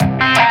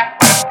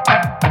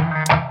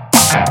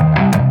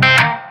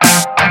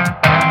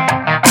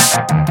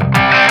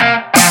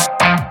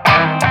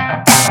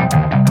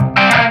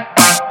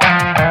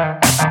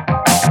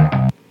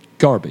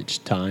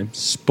Garbage Time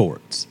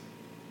Sports.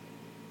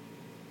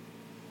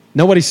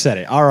 Nobody said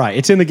it. All right.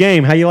 It's in the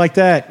game. How you like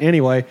that?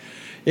 Anyway.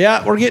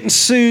 Yeah, we're getting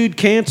sued,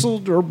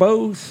 canceled, or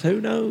both. Who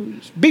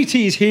knows?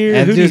 BT's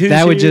here.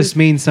 That would just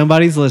mean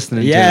somebody's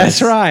listening to us.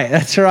 That's right.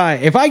 That's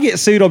right. If I get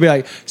sued, I'll be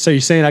like, so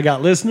you're saying I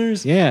got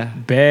listeners? Yeah.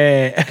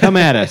 Bet. Come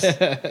at us.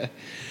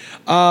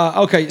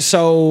 Okay,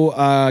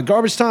 so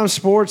Garbage Time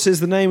Sports is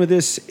the name of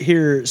this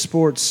here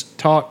sports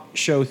talk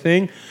show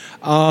thing.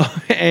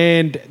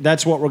 And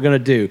that's what we're going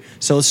to do.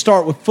 So let's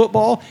start with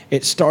football.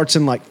 It starts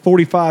in like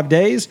 45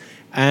 days.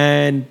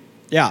 And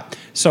yeah,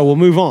 so we'll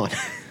move on.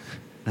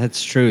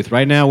 That's truth.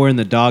 Right now, we're in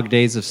the dog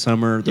days of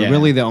summer.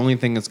 Really, the only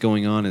thing that's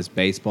going on is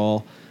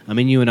baseball. I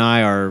mean, you and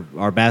I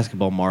are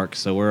basketball marks,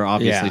 so we're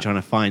obviously trying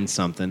to find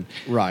something.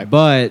 Right.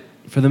 But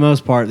for the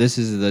most part, this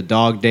is the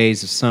dog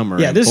days of summer.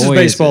 Yeah, this is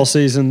baseball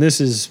season.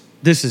 This is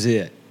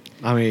it.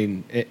 I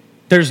mean,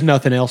 there's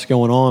nothing else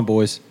going on,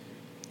 boys.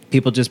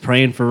 People just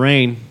praying for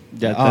rain.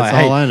 That's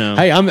all I know.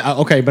 Hey, I'm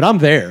okay, but I'm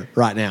there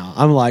right now.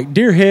 I'm like,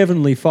 dear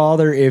Heavenly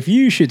Father, if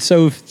you should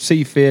so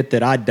see fit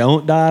that I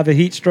don't die of a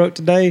heat stroke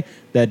today,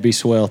 that'd be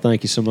swell.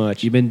 Thank you so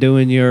much. You've been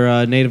doing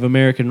your Native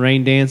American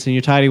rain dance and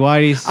your tidy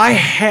whities? I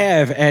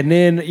have, and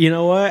then you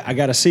know what? I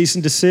got a cease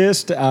and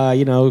desist.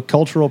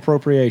 Cultural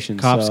appropriation.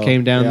 Cops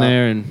came down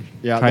there and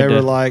they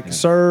were like,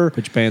 "Sir,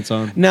 put your pants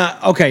on."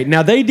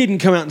 Now they didn't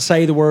come out and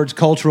say the words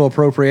cultural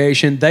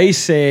appropriation. They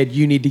said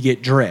you need to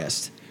get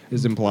dressed.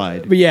 Is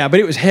implied. But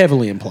it was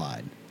heavily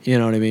implied. You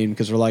know what I mean?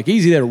 Because we're like,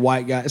 easy there,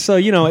 white guy. So,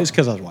 it's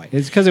because I was white.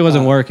 It's because it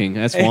wasn't working.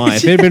 That's why.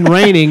 If it had been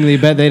raining, they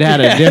bet they'd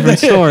had a different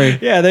story.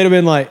 Yeah, they'd have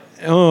been like,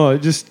 oh,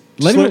 just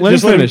let him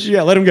finish.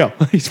 Let him go.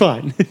 He's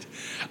fine.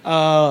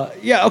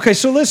 Okay,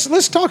 so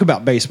let's talk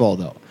about baseball,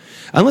 though.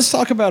 And let's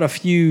talk about a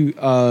few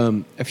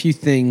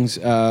things.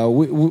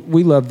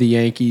 We love the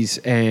Yankees,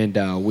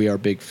 and we are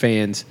big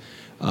fans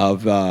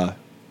of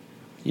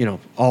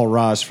all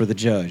rise for the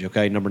judge,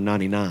 okay? Number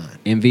 99.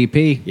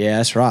 MVP. Yeah,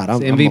 that's right.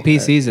 It's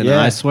MVP season,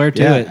 I swear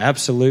to it.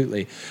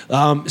 Absolutely.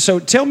 So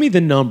tell me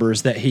the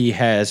numbers that he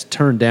has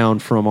turned down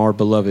from our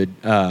beloved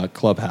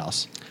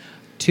clubhouse.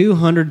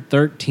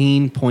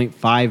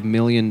 $213.5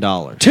 million.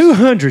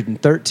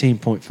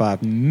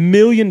 $213.5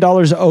 million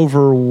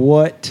over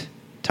what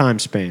time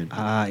span?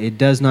 It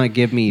does not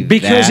give me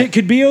because that. It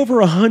could be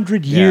over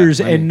 100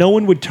 years and no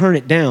one would turn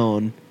it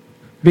down.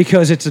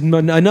 Because it's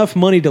enough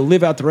money to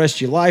live out the rest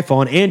of your life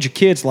on, and your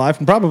kids' life,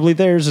 and probably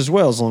theirs as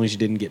well, as long as you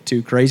didn't get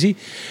too crazy.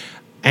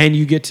 And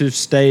you get to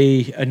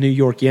stay a New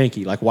York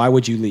Yankee. Like, why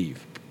would you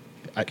leave?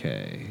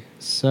 Okay.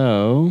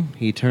 So,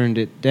 he turned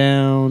it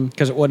down.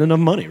 Because it wasn't enough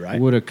money, right?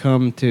 Would have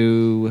come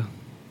to...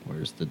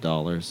 Where's the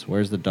dollars?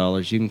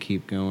 You can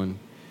keep going.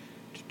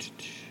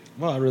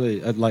 Well, I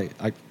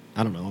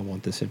don't know. I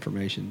want this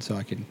information so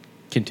I can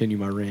continue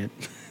my rant.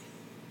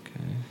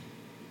 Okay.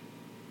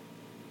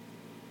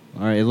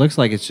 All right, it looks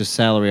like it's just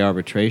salary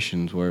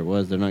arbitrations where it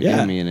was. They're not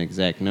giving me an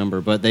exact number,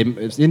 but they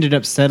ended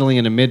up settling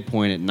in a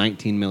midpoint at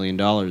 $19 million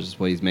is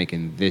what he's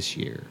making this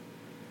year.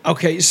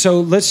 Okay, so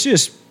let's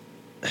just...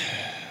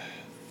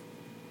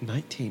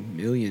 $19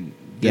 million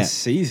this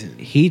season.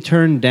 He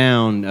turned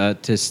down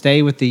to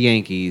stay with the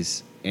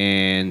Yankees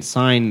and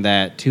sign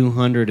that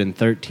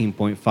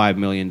 $213.5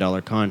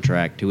 million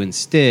contract to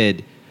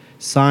instead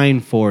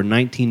sign for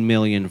 $19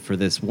 million for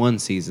this one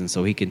season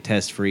so he can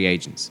test free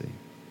agency.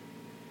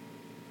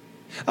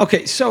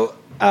 Okay, so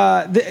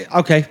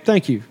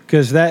thank you,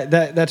 because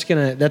that's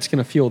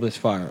gonna fuel this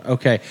fire.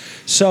 Okay,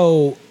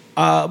 so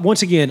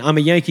once again, I'm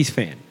a Yankees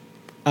fan.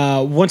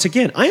 Once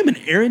again, I am an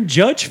Aaron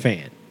Judge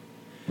fan.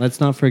 Let's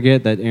not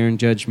forget that Aaron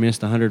Judge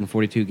missed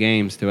 142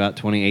 games throughout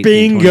 2018.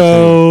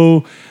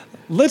 Bingo.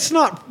 Let's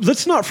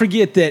not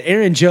forget that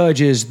Aaron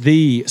Judge is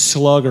the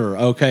slugger.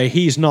 Okay,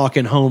 he's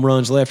knocking home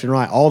runs left and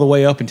right all the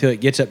way up until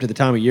it gets up to the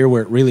time of year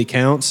where it really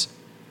counts.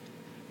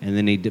 And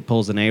then he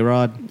pulls an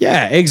A-Rod?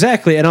 Yeah,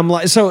 exactly. And I'm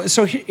like, so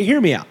hear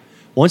me out.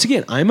 Once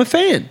again, I'm a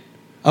fan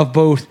of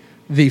both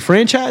the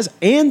franchise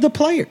and the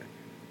player.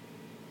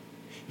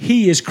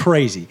 He is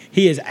crazy.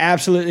 He is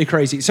absolutely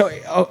crazy. So,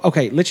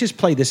 okay, let's just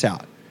play this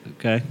out.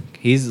 Okay.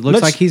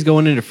 Looks like he's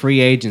going into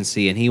free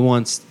agency, and he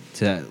wants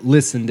to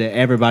listen to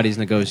everybody's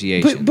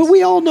negotiations. But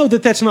we all know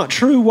that that's not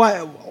true.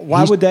 Why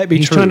would that be true?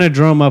 He's trying to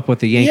drum up what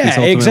the Yankees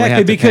ultimately exactly, have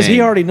to because pay. he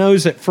already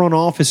knows that front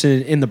office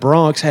in the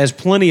Bronx has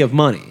plenty of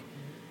money.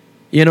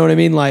 You know what I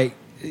mean? Like,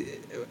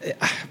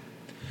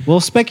 we'll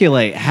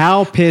speculate.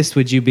 How pissed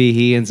would you be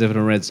he ends up in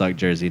a Red Sox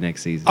jersey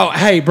next season? Oh,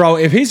 hey, bro,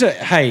 if he's you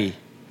named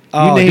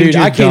dude,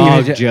 your I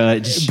can't dog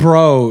Judge.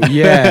 Bro,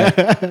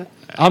 yeah.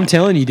 I'm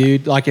telling you,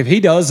 dude, like if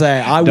he does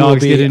that,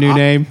 Dogs get a new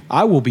name?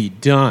 I will be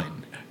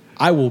done.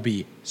 I will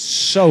be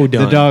so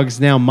done. The dog's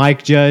now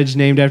Mike Judge,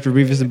 named after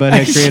Beavis and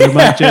Butthead creator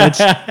Mike Judge.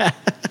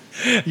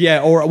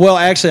 Yeah,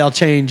 actually I'll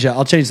change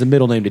the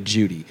middle name to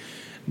Judy.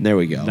 There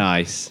we go.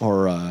 Nice.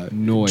 Or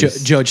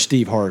Noise. Judge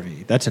Steve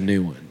Harvey. That's a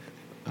new one.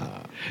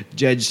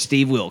 Judge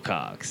Steve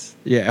Wilcox.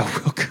 Yeah.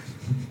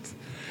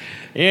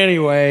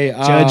 Anyway.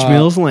 Judge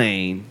Mills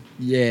Lane.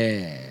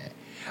 Yeah.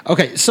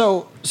 Okay,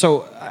 so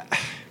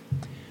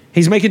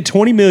He's making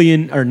 20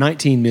 million or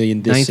 19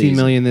 million this 19 season.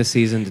 million this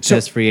season to So-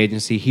 test free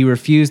agency. He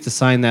refused to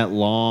sign that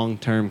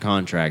long-term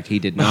contract. He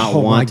did not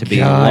Oh, my want to be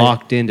God.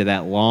 locked into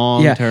that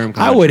long-term contract.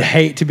 I would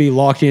hate to be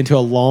locked into a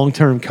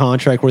long-term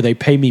contract where they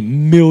pay me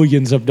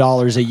millions of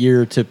dollars a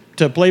year to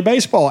play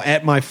baseball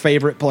at my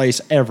favorite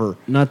place ever.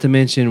 Not to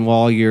mention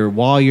while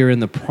you're in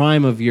the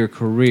prime of your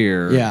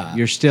career, Yeah.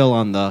 you're still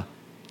on the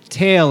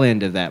tail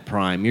end of that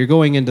prime. You're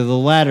going into the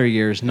latter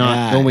years,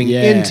 not going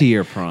Yeah. into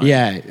your prime.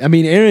 Yeah, I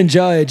mean, Aaron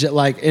Judge,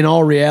 like in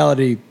all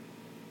reality,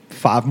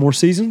 5 more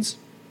seasons.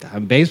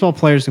 Baseball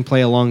players can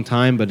play a long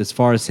time, but as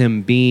far as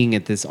him being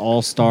at this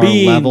all-star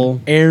Being level,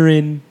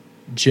 Aaron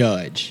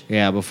Judge.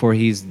 yeah, before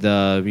he's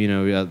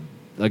the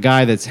a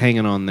guy that's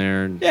hanging on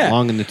there, Yeah.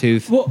 long in the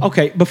tooth. Well,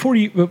 okay, before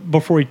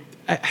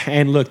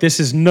and look, this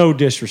is no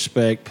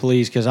disrespect,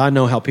 please, because I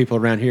know how people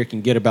around here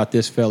can get about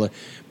this fella,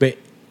 but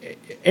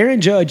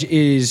Aaron Judge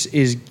is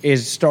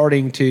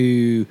starting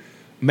to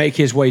make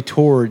his way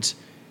towards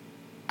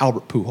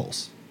Albert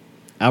Pujols.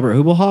 Albert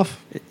Hubelhoff?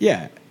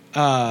 Yeah,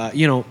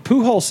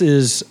 Pujols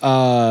is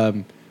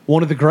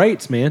one of the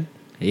greats, man.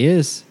 He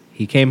is.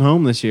 He came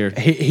home this year.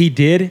 He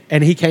did,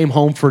 and he came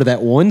home for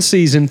that one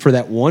season for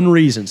that one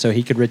reason, so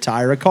he could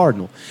retire a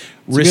Cardinal.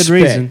 It's a good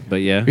reason,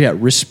 but yeah. Yeah,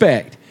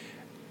 respect.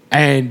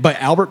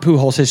 But Albert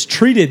Pujols has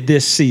treated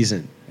this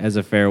season As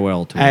a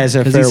farewell to him. As a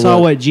Because he saw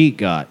farewell. what Jeet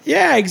got.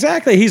 Yeah,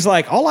 exactly. He's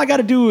like, all I got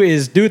to do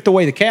is do it the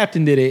way the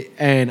captain did it,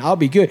 and I'll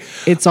be good.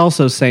 It's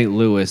also St.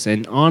 Louis,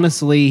 and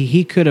honestly,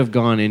 he could have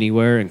gone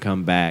anywhere and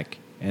come back.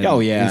 And, Oh,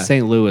 yeah. and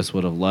St. Louis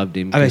would have loved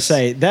him. I would 'cause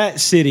say that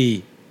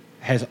city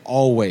has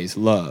always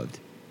loved.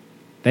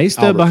 they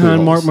stood Albert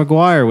behind Pujols. Mark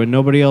McGuire when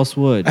nobody else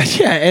would.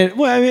 Yeah,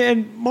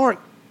 and Mark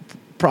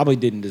probably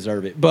didn't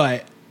deserve it,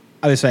 but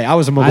I would say I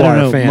was a I don't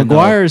know. McGuire fan.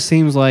 McGuire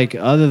seems like,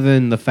 other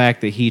than the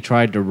fact that he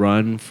tried to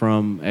run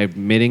from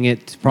admitting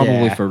it,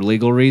 probably Yeah. for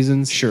legal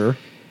reasons, though. Sure.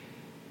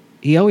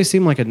 he always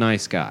seemed like a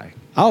nice guy.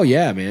 Oh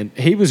yeah, man.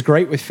 He was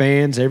great with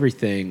fans,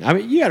 everything. I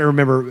mean, you got to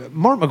remember,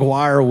 Mark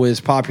McGuire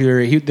was popular.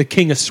 He the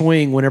king of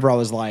swing. Whenever I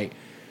was like,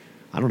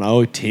 I don't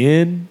know,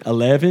 10,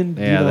 11.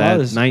 Yeah, I that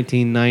was-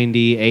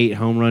 1998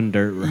 home run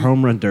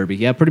derby.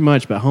 Yeah, pretty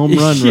much. But home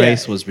run Yeah.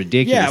 race was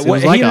ridiculous. Yeah, it well,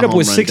 was like he a ended up home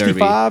with run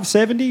 65,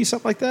 70,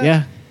 something like that.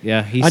 derby.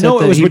 Yeah. He I set know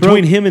the- it was he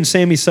between broke- him and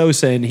Sammy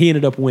Sosa, and he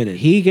ended up winning.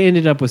 He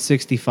ended up with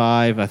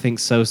 65. I think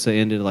Sosa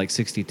ended like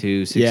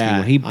 62, 61.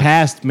 Yeah. He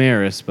passed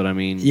Maris, but I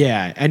mean,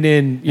 Yeah, and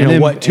then And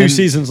then- 2 and-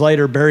 seasons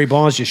later, Barry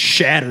Bonds just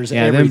shatters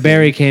yeah. everything. Then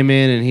Barry came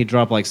in and he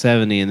dropped like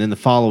 70, and then the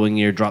following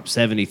year dropped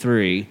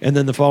 73. And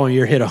then the following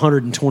year hit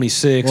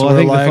 126. Well, and I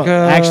think we're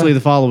like, actually the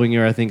following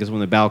year I think is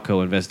when the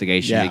Balco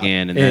investigation Yeah,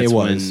 began, and it that's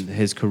when was.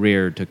 his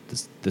career took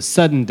the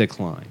sudden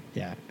decline.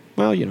 yeah.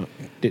 Well,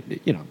 it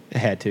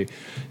had to.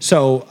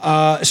 So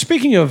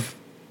speaking of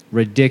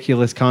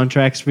Ridiculous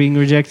contracts being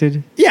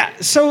rejected. yeah,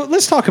 so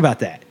let's talk about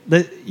that.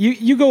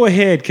 You go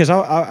ahead because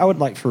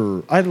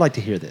I'd like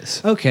to hear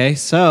this. Okay,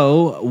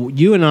 so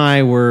you and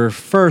I were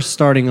first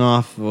starting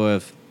off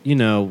with,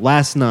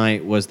 last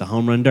night was the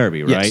home run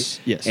derby, right? Yes,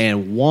 yes.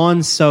 And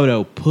Juan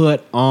Soto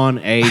put on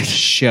a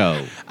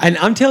show. And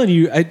I'm telling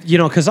you,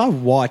 because I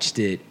watched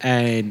it,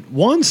 and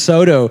Juan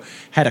Soto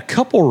had a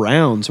couple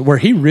rounds where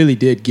he really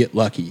did get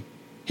lucky.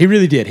 He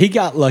really did. He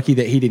got lucky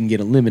that he didn't get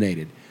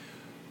eliminated.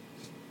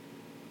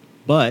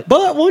 But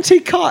Once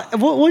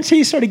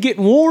he started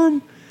getting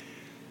warm,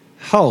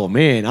 oh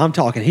man, I'm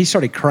talking. He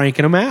started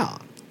cranking them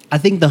out. I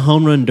think the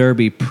home run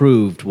derby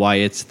proved why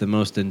it's the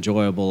most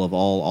enjoyable of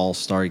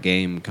all-star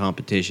game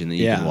competition that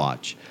you Yeah. can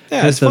watch.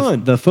 Yeah, 'Cause it's the,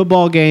 fun. The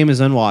football game is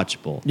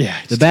unwatchable. Yeah,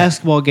 The it's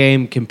basketball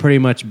game can pretty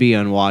much be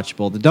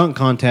unwatchable. The dunk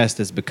contest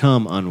has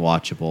become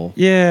unwatchable.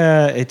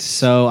 Yeah, it's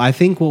So I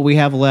think what we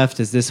have left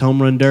is this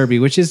home run derby,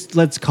 which is,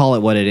 let's call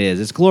it what it is.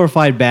 It's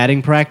glorified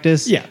batting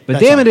practice. Yeah, But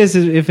that's damn all. it is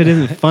if it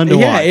isn't fun to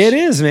yeah, watch. it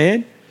is,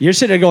 man. You're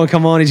sitting there going,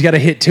 "Come on, he's got to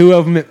hit 2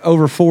 of them at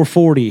over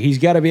 440. He's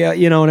got to be out."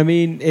 You know what I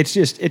mean? It's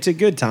a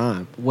good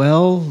time.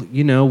 Well,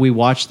 we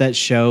watched that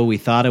show. We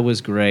thought it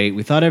was great.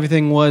 We thought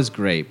everything was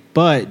great.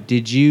 But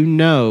did you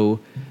know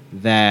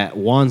that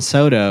Juan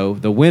Soto,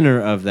 the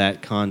winner of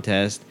that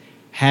contest,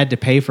 had to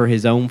pay for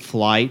his own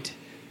flight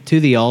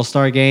to the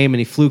All-Star game, and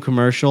he flew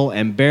commercial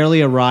and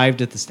barely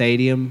arrived at the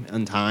stadium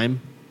on time?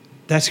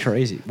 That's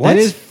crazy. That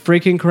is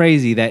freaking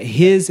crazy that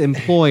his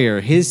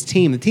employer, his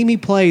team, the team he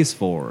plays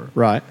for,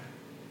 right.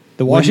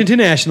 The Washington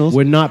Nationals.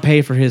 would not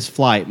pay for his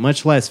flight,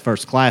 much less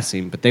first class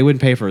him, but they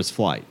wouldn't pay for his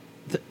flight.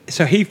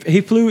 So he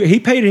flew. He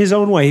paid it his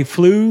own way. He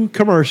flew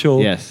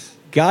commercial. Yes.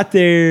 Got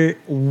there,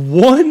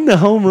 won the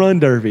home run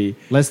derby.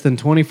 Less than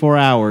 24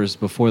 hours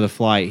before the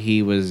flight,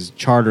 he was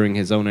chartering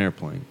his own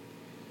airplane.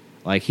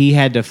 Like, he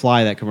had to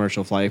fly that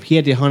commercial flight. If he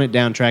had to hunt it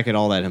down, track it,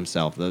 all that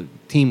himself, the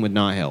team would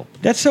not help.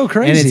 That's so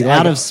crazy. And it's Like,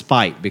 out of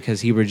spite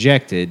because he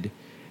rejected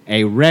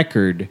a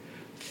record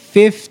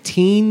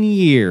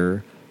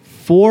 15-year,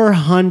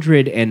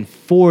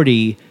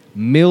 $440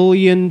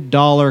 million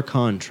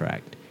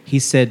contract. He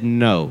said,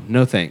 no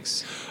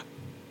thanks.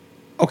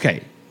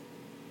 Okay.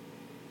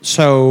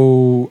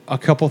 So a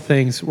couple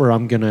things where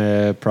I'm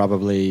gonna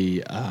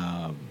probably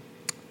I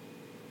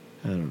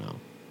don't know.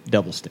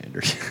 double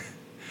standard.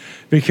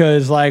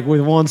 Because like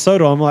with Juan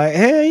Soto, I'm like,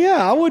 hey,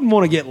 yeah, I wouldn't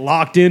want to get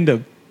locked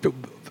into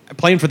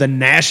playing for the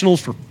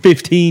Nationals for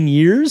 15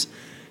 years.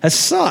 That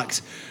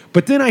sucks.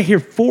 But then I hear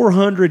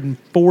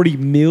 $440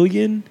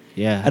 million.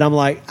 Yeah. And I'm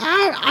like,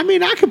 I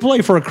mean, I could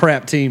play for a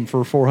crap team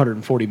for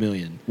 $440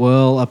 million.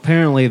 Well,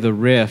 apparently the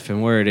riff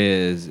and where it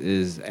is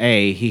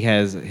he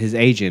has his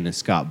agent is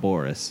Scott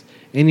Boras.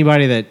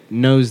 Anybody that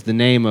knows the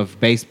name of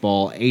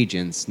baseball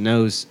agents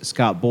knows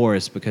Scott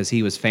Boras because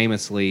he was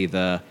famously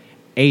the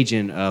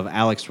agent of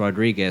Alex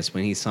Rodriguez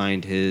when he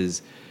signed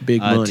his Big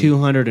money.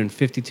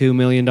 $252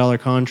 million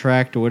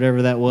contract or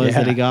whatever that was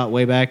that he got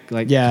way back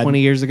 20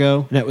 years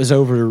ago. And that was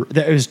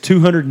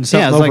 200 and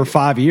something over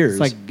 5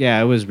 years. It's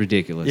it was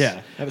ridiculous.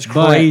 Yeah, that was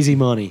crazy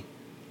money.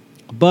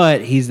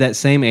 But he's that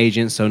same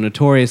agent, so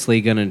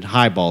notoriously going to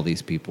highball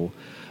these people.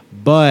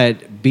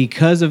 But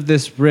because of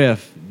this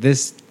riff,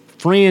 this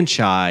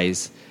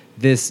franchise,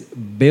 this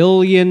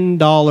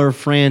billion-dollar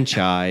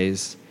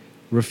franchise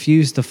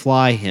refused to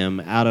fly him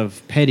out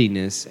of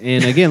pettiness.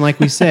 And again, like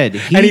we said,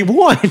 and he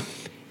won.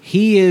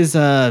 He is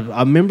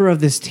a member of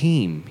this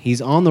team.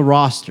 He's on the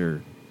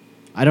roster.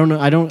 I don't know.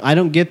 I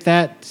don't get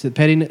that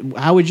pettiness.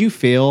 How would you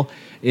feel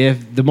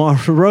if DeMar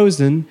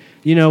DeRozan,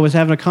 was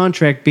having a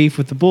contract beef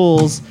with the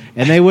Bulls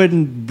and they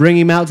wouldn't bring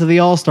him out to the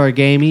All-Star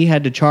game? He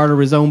had to charter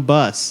his own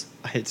bus.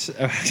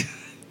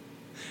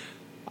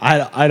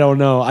 I don't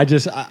know. I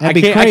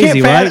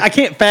can't right? I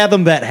can't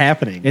fathom that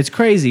happening. It's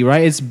crazy,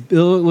 right? It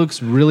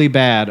looks really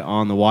bad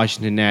on the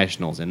Washington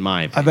Nationals, in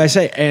my opinion. I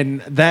say,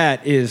 and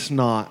that is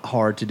not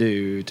hard to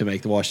do to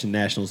make the Washington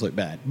Nationals look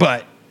bad,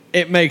 but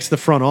it makes the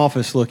front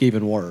office look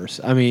even worse.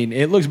 I mean,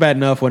 it looks bad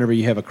enough whenever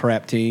you have a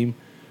crap team,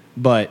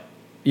 but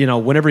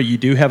whenever you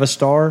do have a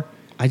star,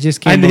 I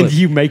just can't. And then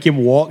you make him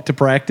walk to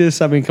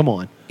practice. I mean, come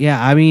on.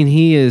 Yeah, I mean,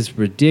 he is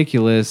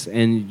ridiculous,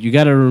 and you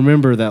got to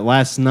remember that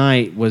last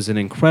night was an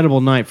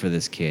incredible night for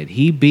this kid.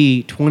 He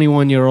beat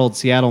 21-year-old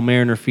Seattle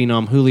Mariner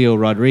phenom Julio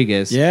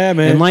Rodriguez. Yeah,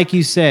 man. And like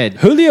you said,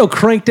 Julio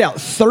cranked out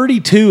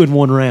 32 in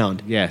one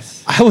round.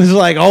 Yes. I was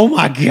like, oh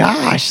my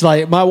gosh.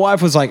 Like, my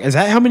wife was like, is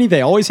that how many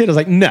they always hit? I was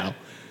like, no,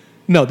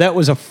 that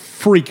was a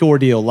freak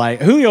ordeal.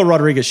 Like, Julio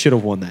Rodriguez should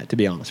have won that, to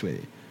be honest with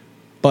you.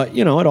 But,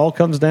 it all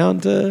comes down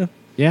to...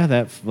 Yeah,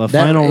 the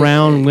final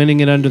round,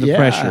 winning it under the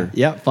pressure.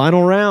 Yeah,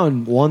 final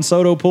round. Juan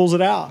Soto pulls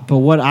it out. But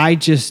what I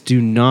just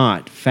do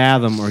not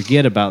fathom or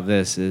get about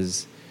this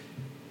is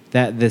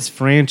that this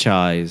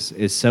franchise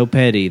is so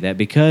petty that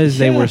because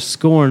they were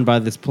scorned by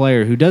this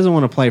player who doesn't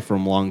want to play for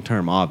him long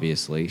term,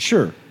 obviously.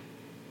 Sure.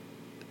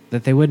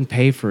 That they wouldn't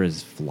pay for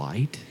his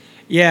flight.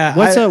 Yeah.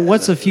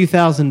 What's a few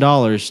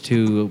 $1,000s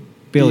to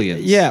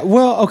billions? Yeah.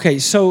 Well, okay.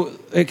 So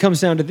it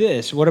comes down to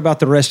this. What about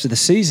the rest of the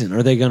season?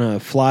 Are they going to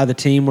fly the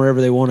team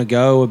wherever they want to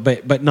go,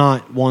 but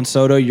not Juan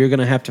Soto? You're going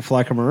to have to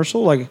fly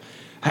commercial? Like,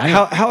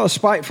 how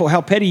spiteful,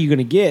 how petty are you going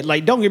to get?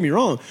 Like, don't get me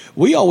wrong.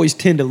 We always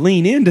tend to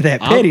lean into that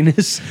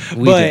pettiness.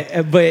 But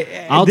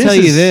I'll tell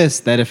you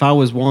this, that if I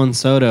was Juan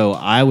Soto,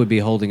 I would be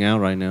holding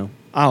out right now.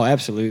 Oh,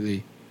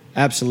 absolutely.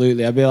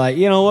 Absolutely. I'd be like,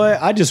 you know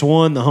what? I just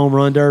won the home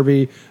run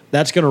derby.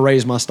 That's going to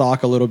raise my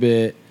stock a little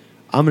bit.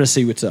 I'm going to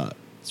see what's up.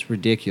 It's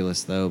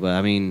ridiculous, though. But,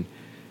 I mean,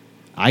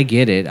 I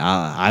get it.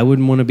 I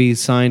wouldn't want to be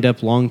signed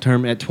up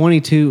long-term. At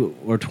 22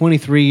 or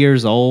 23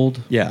 years old.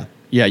 Yeah.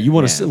 Yeah, you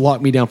want to lock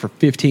me down for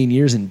 15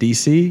 years in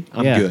D.C.?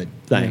 I'm good.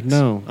 Thanks.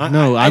 No.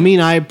 I mean,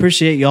 I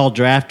appreciate y'all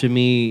drafting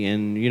me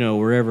and,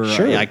 wherever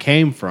I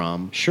came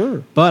from.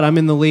 Sure. But I'm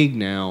in the league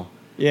now.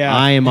 Yeah.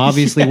 I am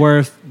obviously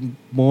worth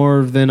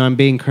more than I'm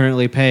being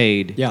currently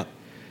paid. Yeah.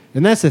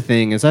 And that's the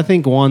thing, is I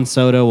think Juan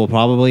Soto will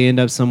probably end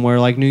up somewhere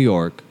like New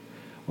York,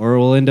 or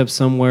will end up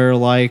somewhere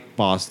like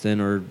Boston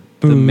or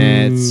the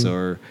Mets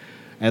or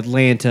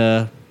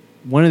Atlanta,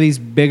 one of these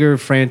bigger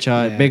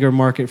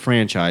market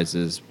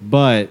franchises.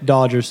 But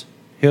Dodgers.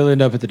 He'll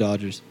end up at the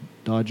Dodgers.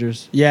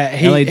 Dodgers? Yeah.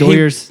 LA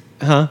Doyers?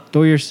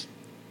 Doyers.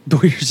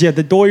 Yeah,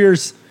 the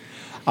Doyers.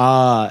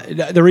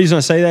 The reason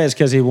I say that is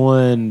because he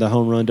won the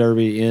home run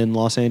derby in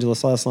Los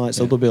Angeles last night,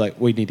 so they'll be like,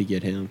 we need to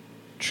get him.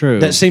 True.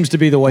 That seems to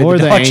be the way or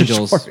the Dodgers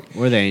Angels. work.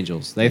 Or the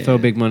Angels. They throw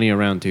big money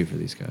around, too, for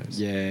these guys.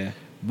 Yeah.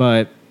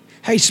 But...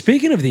 Hey,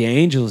 speaking of the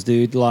Angels,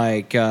 dude,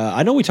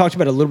 I know we talked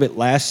about it a little bit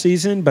last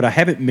season, but I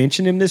haven't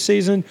mentioned him this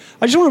season.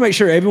 I just want to make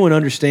sure everyone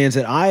understands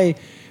that I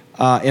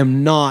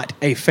am not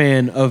a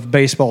fan of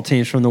baseball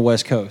teams from the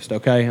West Coast,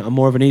 okay? I'm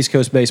more of an East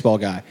Coast baseball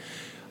guy.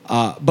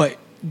 But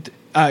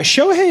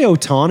Shohei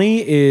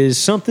Ohtani is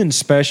something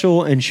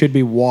special and should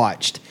be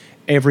watched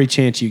every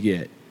chance you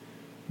get.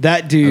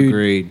 That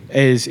dude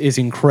is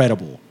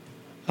incredible.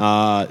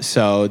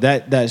 So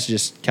that's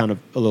just kind of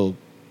a little,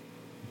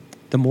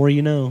 the more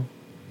you know.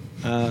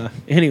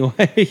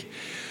 Anyway,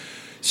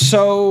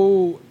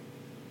 so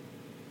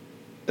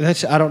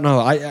I don't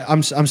know.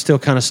 I'm still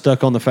kind of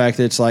stuck on the fact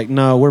that it's like,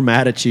 no, we're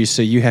mad at you,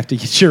 so you have to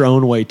get your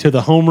own way to the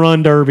home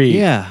run derby.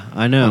 Yeah,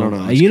 I know. I don't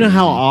know. You know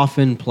how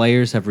often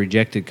players have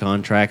rejected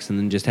contracts and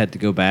then just had to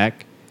go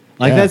back?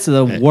 That's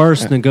the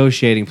worst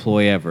negotiating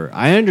ploy ever.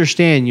 I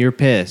understand you're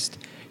pissed.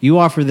 You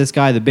offer this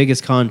guy the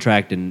biggest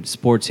contract in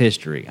sports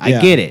history. I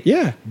get it.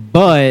 Yeah.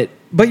 But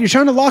but you're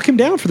trying to lock him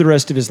down for the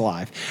rest of his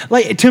life.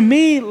 Like to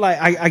me, like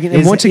I can.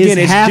 And Is- once again,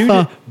 is it's half due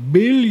to- $1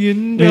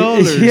 billion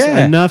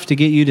Yeah. enough to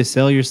get you to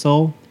sell your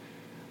soul?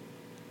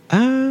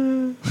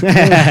 no,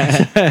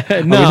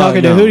 Are we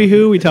talking to Hootie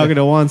Who? We talking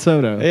to Juan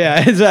Soto?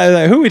 Yeah, it's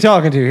like, who are we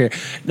talking to here?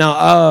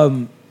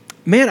 Now,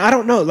 man, I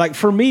don't know. Like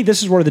for me,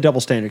 this is where the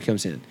double standard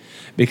comes in,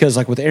 because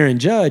like with Aaron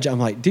Judge, I'm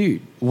like,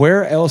 dude,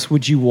 where else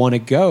would you want to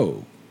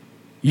go?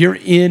 You're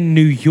in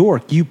New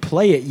York. You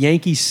play at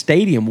Yankee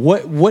Stadium.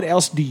 What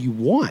else do you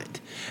want?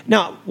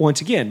 Now,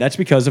 once again, that's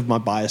because of my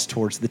bias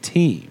towards the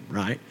team,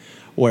 right?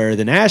 Where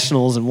the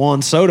Nationals and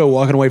Juan Soto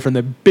walking away from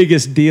the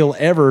biggest deal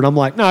ever, and I'm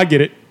like, no, I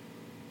get it.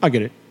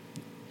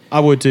 I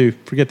would too.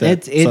 Forget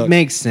that. It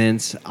makes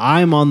sense.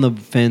 I'm on the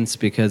fence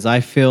because I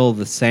feel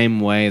the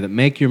same way that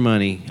make your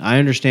money. I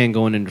understand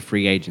going into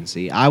free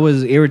agency. I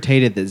was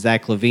irritated that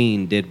Zach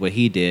Levine did what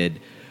he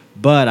did,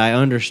 but I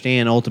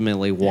understand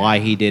ultimately why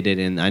he did it,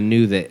 and I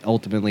knew that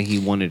ultimately he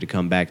wanted to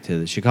come back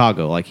to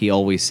Chicago like he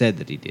always said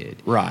that he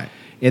did. Right.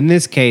 In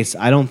this case,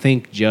 I don't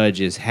think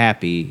Judge is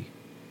happy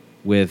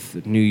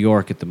with New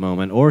York at the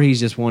moment, or he's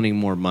just wanting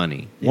more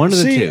money. One of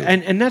the two.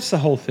 And that's the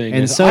whole thing.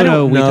 And is, I Soto,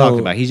 don't we know- talked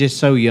about. He's just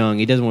so young.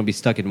 He doesn't want to be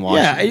stuck in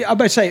Washington. Yeah, I'm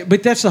about to say,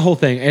 but that's the whole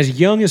thing. As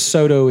young as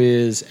Soto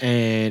is,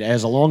 and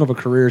as long of a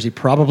career as he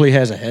probably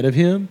has ahead of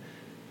him,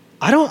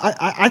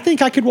 I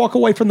think I could walk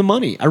away from the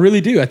money. I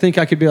really do. I think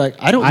I could be like,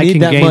 I don't I need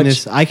can that gain much.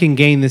 this. I can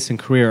gain this in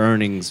career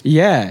earnings.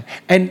 Yeah,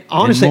 and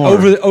honestly, more.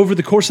 over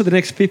the course of the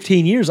next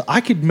 15 years,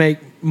 I could make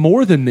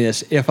more than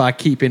this if I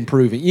keep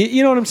improving.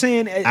 You know what I'm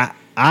saying?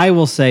 I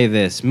will say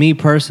this. Me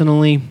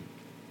personally,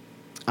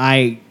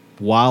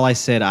 while I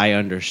said I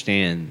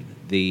understand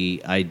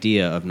the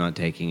idea of not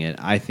taking it,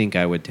 I think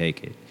I would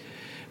take it.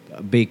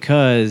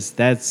 Because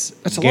that's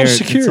a lot of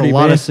security, That's a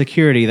lot man. of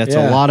security. That's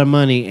Yeah. a lot of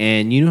money.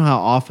 And you know how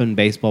often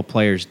baseball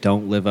players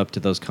don't live up to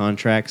those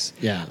contracts?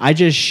 Yeah. I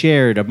just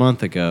shared a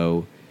month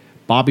ago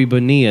Bobby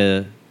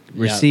Bonilla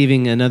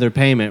receiving another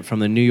payment from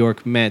the New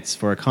York Mets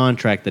for a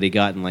contract that he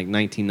got in like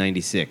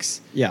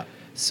 1996. Yeah.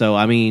 So,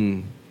 I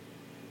mean,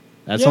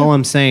 that's Yeah. all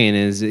I'm saying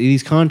is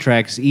these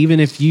contracts, even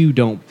if you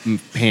don't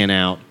pan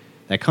out,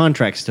 that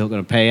contract's still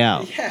going to pay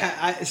out. Yeah,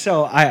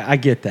 I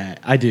get that.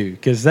 I do,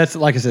 because that's,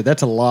 like I said,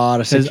 that's a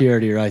lot of 'Cause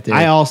security right there.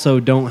 I also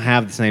don't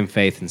have the same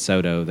faith in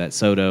Soto that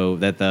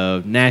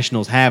the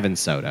Nationals have in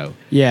Soto.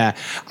 Yeah,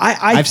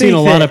 I've seen a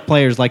lot of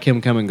players like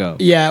him come and go.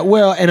 Yeah,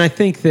 well, and I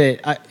think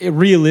that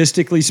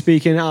realistically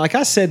speaking, like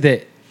I said,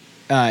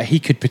 that he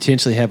could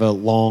potentially have a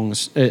long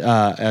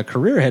a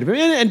career ahead of him,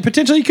 and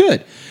potentially he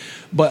could.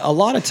 But a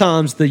lot of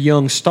times, the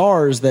young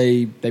stars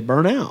they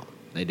burn out.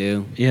 They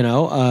do. You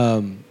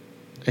know,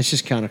 it's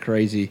just kind of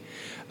crazy.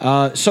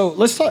 So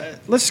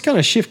let's kind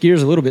of shift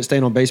gears a little bit,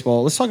 staying on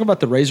baseball. Let's talk about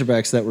the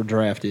Razorbacks that were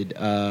drafted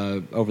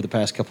over the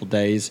past couple of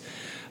days.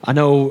 I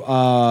know.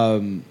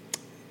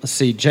 Let's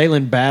see.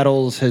 Jalen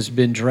Battles has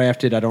been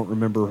drafted. I don't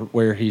remember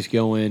where he's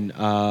going.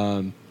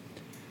 I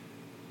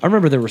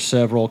remember there were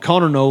several.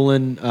 Connor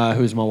Nolan,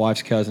 who's my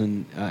wife's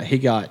cousin, he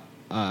got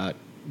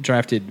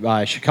drafted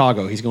by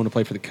Chicago. He's going to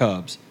play for the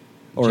Cubs.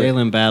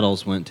 Jalen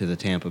Battles went to the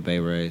Tampa Bay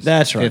Rays.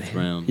 That's right. 5th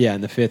round. Yeah,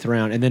 in the 5th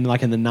round. And then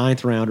like in the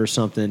 9th round or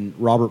something,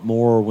 Robert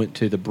Moore went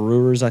to the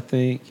Brewers, I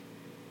think.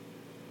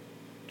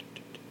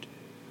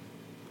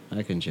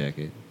 I can check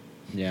it.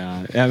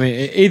 Yeah. I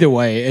mean, either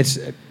way,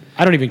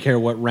 I don't even care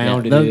what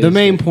round it is. The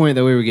main point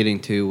that we were getting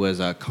to was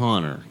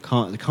Connor.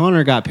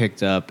 Connor got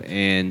picked up,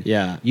 and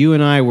Yeah. you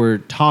and I were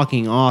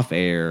talking off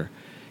air.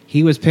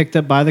 He was picked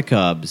up by the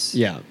Cubs.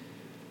 Yeah.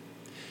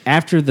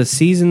 After the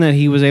season that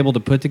he was able to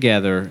put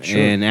together, Sure.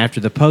 and after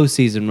the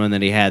postseason run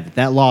that he had,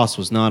 that loss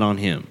was not on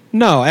him.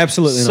 No,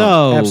 absolutely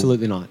So- not.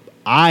 Absolutely not.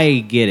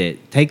 I get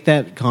it. Take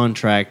that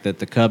contract that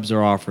the Cubs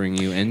are offering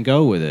you and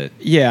go with it.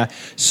 Yeah.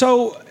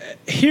 So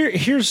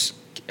here's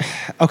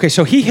okay.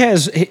 So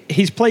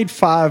he's played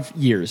 5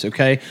 years.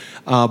 Okay,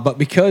 but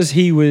because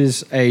he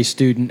was a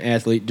student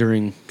athlete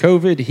during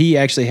COVID, he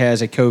actually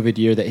has a COVID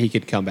year that he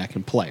could come back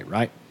and play.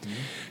 Right.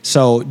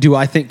 So, do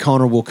I think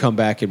Connor will come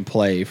back and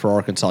play for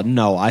Arkansas?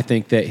 No, I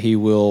think that he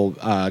will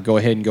go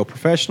ahead and go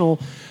professional.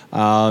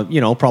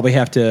 Probably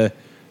have to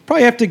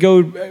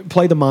go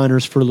play the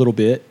minors for a little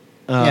bit.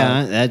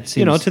 Yeah, that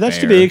seems that's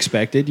to fair. be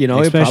expected.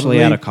 Especially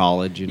probably, out of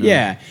college.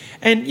 Yeah,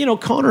 and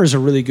Connor is a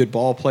really good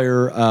ball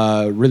player,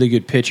 really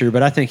good pitcher,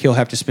 but I think he'll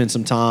have to spend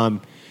some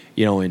time,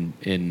 in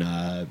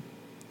I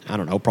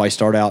don't know, probably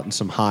start out in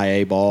some high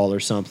A ball or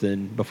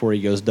something before he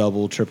goes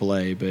double, triple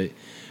A. But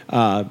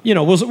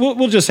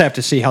we'll just have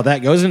to see how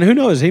that goes, and who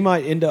knows, he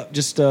might end up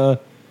just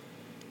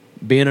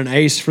being an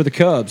ace for the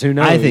Cubs. Who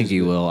knows? I think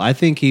he will. I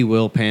think he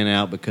will pan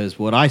out because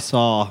what I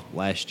saw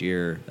last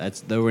year,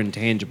 there were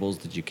intangibles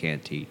that you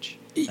can't teach.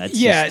 That's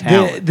just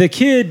talent. the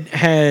kid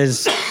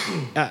has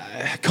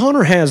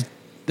Connor has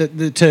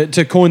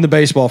to coin the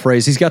baseball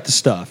phrase. He's got the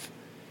stuff.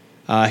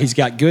 He's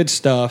got good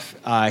stuff.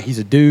 He's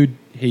a dude.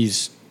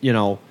 He's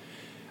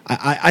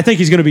I think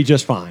he's going to be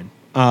just fine.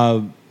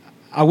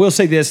 I will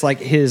say this: like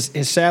his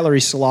salary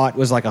slot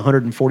was like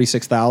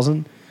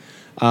 $146,000.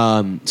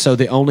 So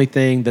the only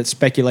thing that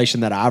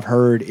speculation that I've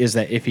heard is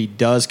that if he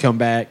does come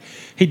back,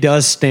 he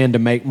does stand to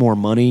make more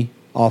money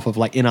off of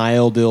like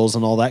NIL deals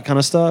and all that kind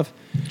of stuff.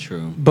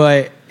 True.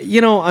 But,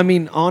 I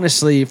mean,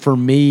 honestly, for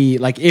me,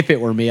 like if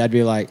it were me, I'd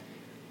be like,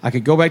 I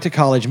could go back to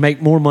college,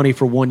 make more money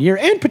for 1 year,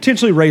 and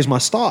potentially raise my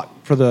stock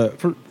for the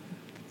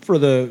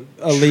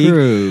league.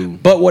 True.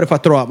 But what if I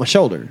throw out my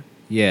shoulder?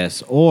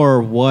 Yes.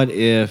 Or what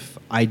if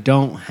I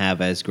don't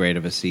have as great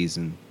of a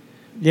season?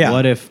 Yeah.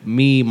 What if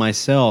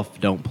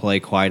myself don't play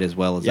quite as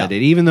well as Yeah. I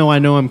did, even though I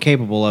know I'm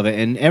capable of it,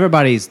 and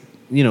everybody's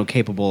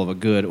capable of a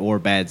good or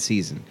bad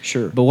season.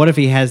 Sure. But what if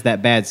he has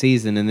that bad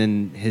season and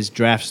then his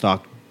draft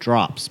stock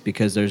drops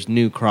because there's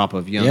new crop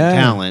of young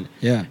talent.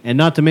 Yeah. And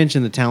not to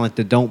mention the talent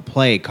that don't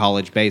play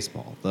college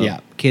baseball.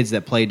 The kids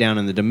that play down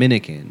in the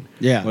Dominican.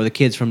 Yeah. Or the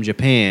kids from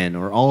Japan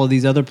or all of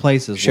these other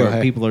places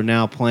where people are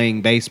now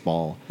playing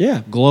baseball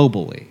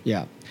globally.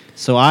 Yeah.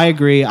 So I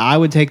agree. I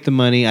would take the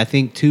money. I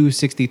think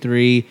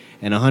 $263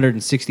 and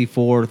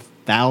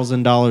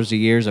 $164,000 a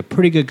year is a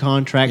pretty good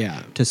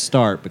contract to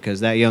start because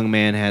that young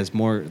man has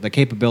more the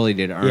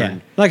capability to earn. Yeah.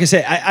 Like I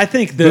said, I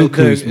think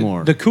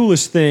the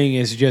coolest thing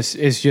is just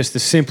the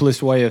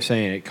simplest way of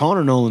saying it.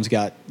 Connor Noland's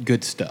got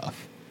good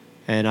stuff.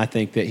 And I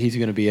think that he's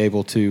going to be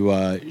able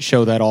to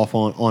show that off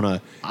on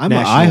a national.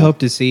 I hope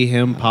to see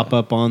him pop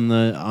up on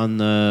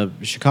the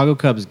Chicago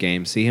Cubs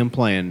game. See him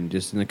playing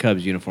just in the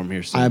Cubs uniform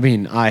here soon. I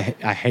mean, I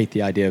hate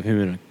the idea of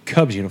him in a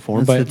Cubs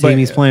uniform. That's the team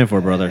he's playing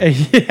for, brother.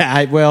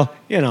 Yeah,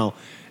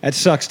 that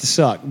sucks to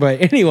suck.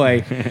 But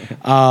anyway,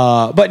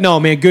 but no,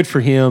 man, good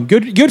for him.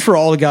 Good for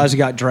all the guys who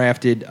got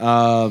drafted.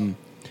 I'm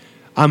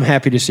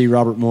happy to see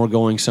Robert Moore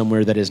going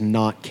somewhere that is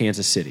not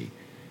Kansas City.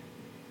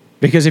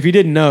 Because if you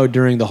didn't know,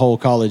 during the whole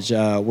College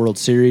World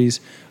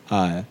Series,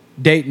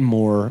 Dayton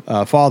Moore,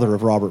 father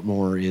of Robert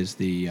Moore, is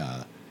the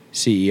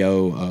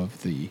CEO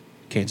of the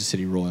Kansas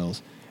City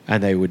Royals.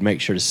 And they would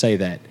make sure to say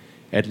that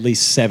at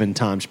least 7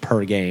 times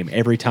per game,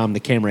 every time the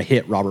camera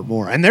hit Robert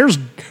Moore. And there's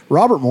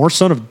Robert Moore,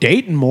 son of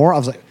Dayton Moore. I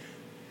was like,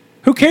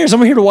 who cares?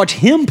 I'm here to watch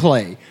him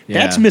play. Yeah.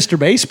 That's Mr.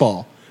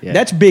 Baseball. Yeah.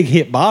 That's Big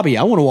Hit Bobby.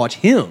 I want to watch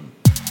him.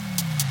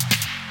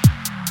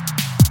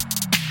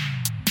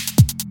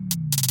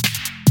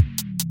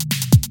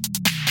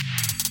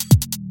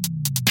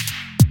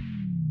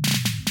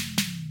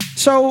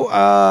 So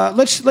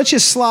let's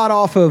just slide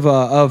off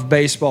of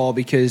baseball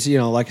because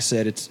like I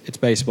said, it's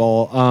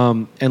baseball,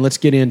 and let's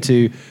get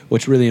into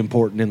what's really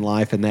important in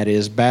life, and that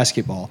is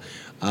basketball.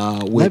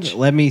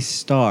 Let me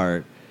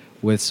start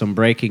with some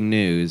breaking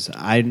news.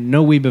 I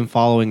know we've been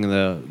following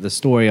the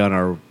story on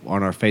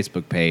our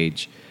Facebook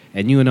page,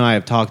 and you and I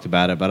have talked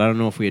about it, but I don't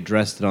know if we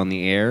addressed it on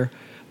the air.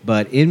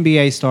 But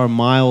NBA star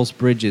Miles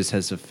Bridges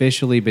has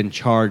officially been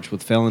charged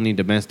with felony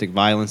domestic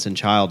violence and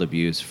child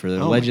abuse for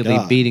allegedly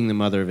beating the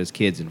mother of his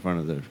kids in front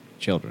of their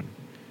children.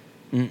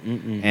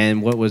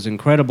 And what was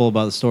incredible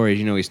about the story is,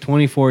 he's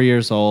 24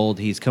 years old.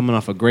 He's coming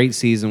off a great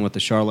season with the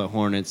Charlotte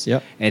Hornets,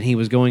 and he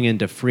was going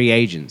into free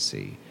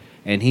agency.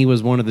 And he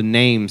was one of the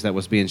names that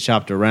was being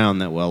shopped around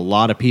that a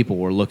lot of people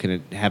were looking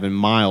at having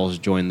Miles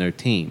join their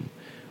team.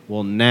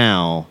 Well,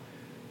 now...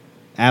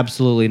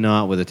 absolutely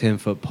not with a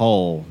 10-foot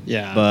pole.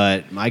 Yeah.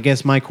 But I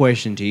guess my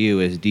question to you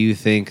is, do you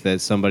think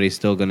that somebody's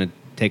still going to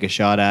take a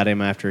shot at him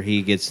after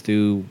he gets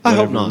through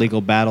whatever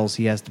legal battles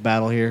he has to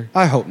battle here?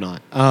 I hope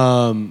not.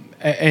 And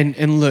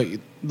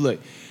look,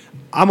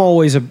 I've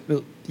always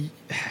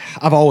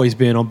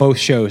been on both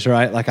shows,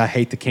 right? Like I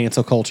hate the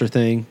cancel culture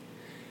thing.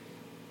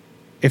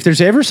 If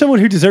there's ever someone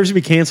who deserves to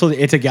be canceled,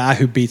 it's a guy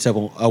who beats up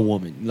a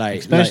woman,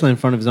 especially in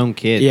front of his own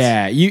kids.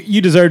 Yeah, you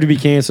deserve to be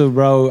canceled,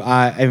 bro.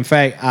 In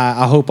fact,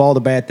 I hope all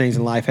the bad things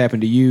in life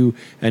happen to you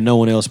and no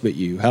one else but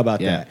you. How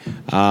about that?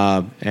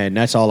 And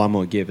that's all I'm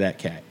going to give that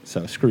cat.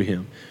 So screw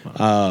him.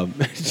 I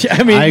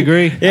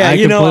agree. Yeah, I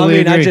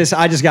agree.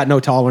 I just got no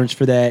tolerance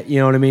for that. You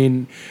know what I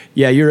mean?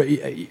 Yeah, you're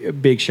a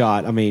big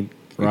shot. I mean,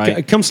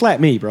 come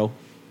slap me, bro.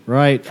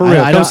 Right, for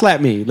real. Come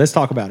slap me. Let's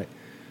talk about it.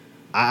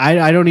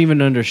 I don't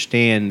even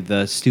understand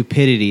the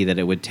stupidity that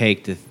it would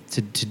take to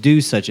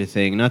do such a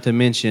thing, not to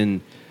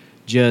mention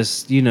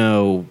just,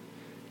 to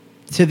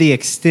the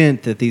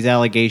extent that these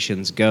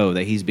allegations go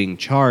that he's being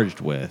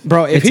charged with.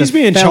 Bro, if he's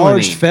being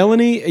charged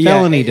felony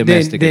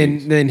domestic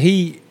abuse. Then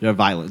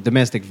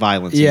domestic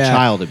violence and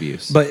child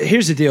abuse. But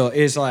here's the deal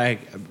is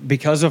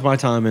because of my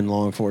time in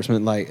law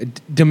enforcement,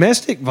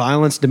 domestic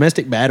violence,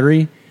 domestic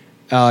battery,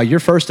 your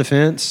first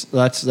offense,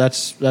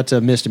 that's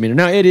a misdemeanor.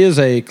 Now, it is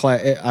a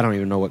class. I don't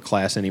even know what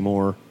class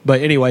anymore.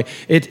 But anyway,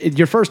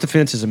 your first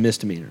offense is a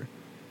misdemeanor.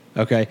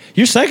 Okay?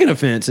 Your second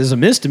offense is a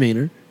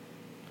misdemeanor.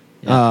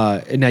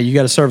 Yeah. Now, you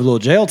got to serve a little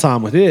jail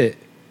time with it.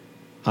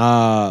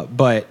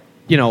 But,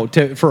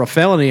 for a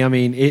felony, I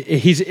mean,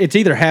 it's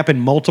either happened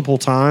multiple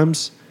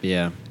times.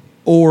 Yeah.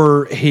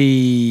 Or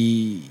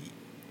he...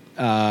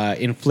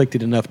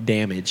 inflicted enough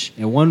damage.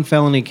 And 1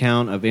 felony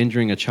count of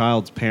injuring a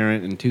child's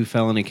parent and 2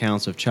 felony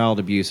counts of child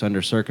abuse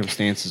under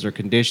circumstances or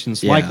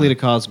conditions likely to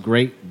cause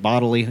great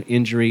bodily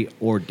injury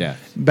or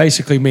death.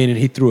 Basically meaning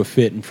he threw a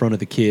fit in front of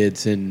the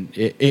kids and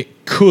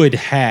it could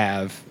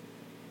have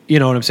You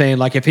know what I'm saying?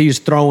 Like if he's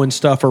throwing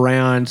stuff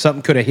around,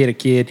 something could have hit a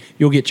kid,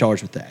 you'll get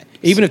charged with that.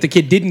 Even if the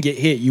kid didn't get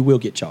hit, you will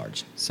get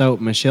charged. So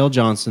Michelle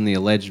Johnson, the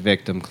alleged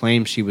victim,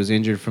 claimed she was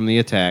injured from the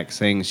attack,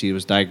 saying she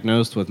was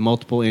diagnosed with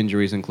multiple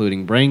injuries,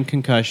 including brain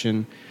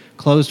concussion,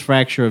 closed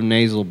fracture of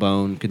nasal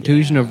bone,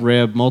 contusion of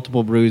rib,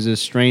 multiple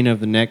bruises, strain of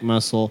the neck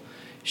muscle.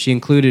 She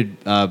included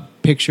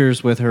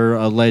pictures with her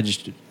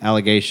alleged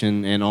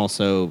allegation and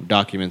also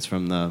documents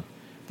from the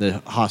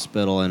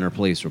hospital and her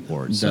police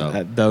report.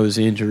 So Those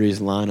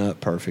injuries line up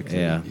perfectly.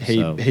 Yeah,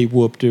 He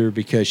whooped her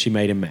because she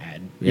made him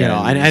mad. You Yeah,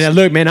 know, and and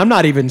look, man, I'm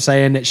not even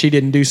saying that she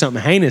didn't do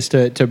something heinous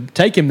to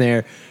take him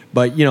there,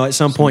 but you know, at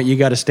some point you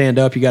got to stand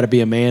up, you got to be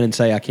a man and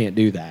say I can't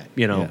do that.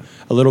 You know, Yeah.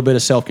 a little bit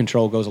of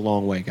self-control goes a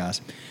long way, guys.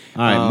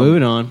 all right,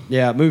 moving on.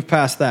 Yeah, move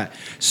past that.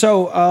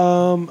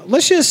 So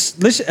let's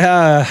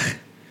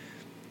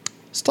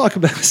talk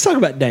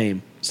about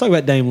Dame. Let's talk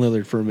about Dame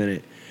Lillard for a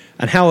minute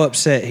and how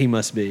upset he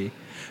must be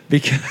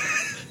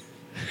because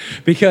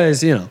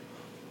you know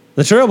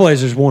the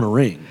Trailblazers won a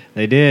ring.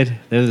 They did.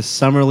 They're the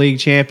Summer League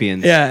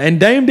champions. Yeah, and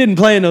Dame didn't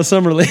play in no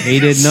summer league. He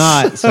did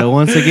not. So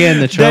once again,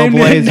 the Dame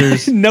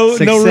Trailblazers didn't- no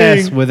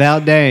success ring.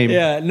 without Dame.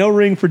 Yeah, no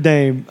ring for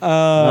Dame.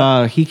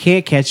 He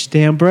can't catch a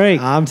damn break.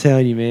 I'm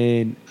telling you,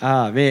 man.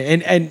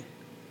 Man, and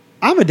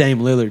I'm a Dame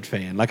Lillard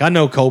fan. Like I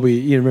know Kobe.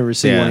 You remember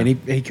C. Yeah. Wayne?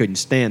 He couldn't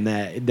stand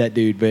that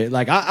dude. But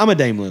like I'm a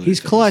Dame Lillard. He's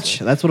fan, clutch.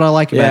 so. That's what I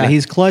like about Yeah. it.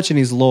 He's clutch and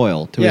he's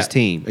loyal to his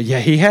team.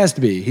 Yeah, he has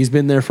to be. He's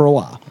been there for a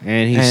while,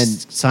 And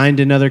he's signed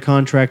another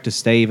contract to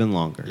stay even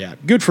longer. yeah,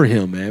 good for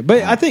him, man.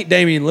 But I think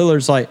Damian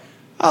Lillard's like,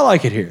 I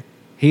like it here.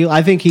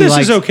 I think he This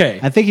likes, is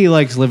okay. I think he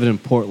likes living in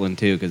Portland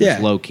too because Yeah.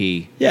 it's low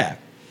key. Yeah,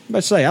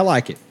 let's say I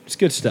like it. It's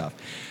good stuff.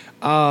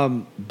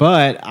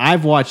 But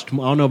I've watched. I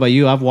don't know about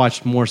you. I've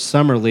watched more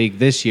Summer League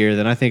this year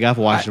than I think I've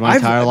watched in my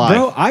entire life.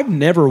 Bro, I've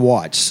never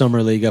watched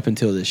Summer League up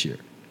until this year.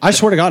 I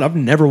swear to God, I've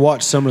never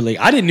watched Summer League.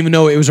 I didn't even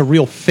know it was a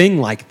real thing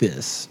like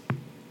this.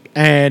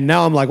 And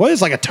now I'm like, what?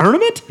 It's like a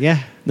tournament? Yeah.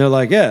 And they're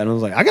like, yeah. And I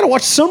was like, I got to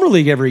watch Summer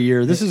League every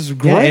year. This is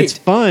great. Yeah, it's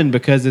fun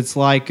because it's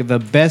like the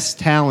best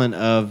talent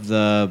of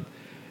the,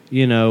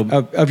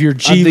 of your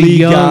G of the League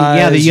young, guys,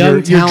 yeah, the young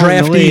your talent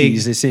in the league.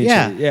 draftees,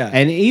 essentially. Yeah.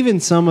 and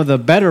even some of the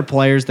better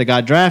players that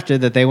got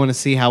drafted that they want to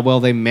see how well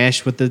they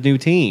mesh with the new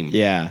team.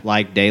 Yeah.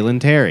 like Dalen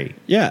Terry.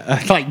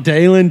 Yeah, like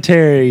Dalen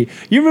Terry.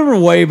 You remember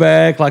way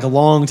back, like a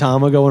long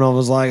time ago, when I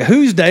was like,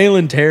 "Who's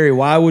Dalen Terry?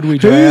 Why would we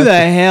draft?" Who the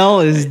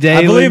hell is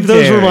Dalen? I believe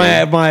those Terry?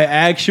 were my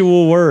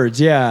actual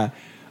words. Yeah.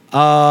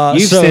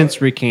 You've so-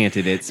 since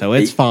recanted it, so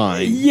it's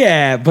fine.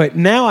 Yeah, but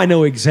now I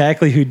know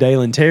exactly who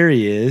Dalen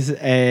Terry is,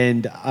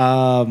 and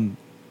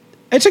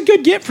it's a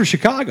good get for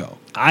Chicago.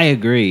 I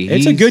agree.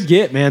 It's a He's- good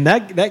get, man.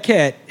 That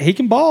cat, he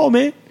can ball,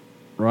 man.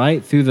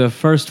 right through the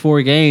first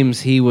 4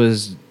 games. He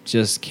was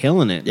just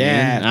killing it.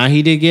 Yeah. man.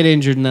 He did get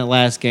injured in that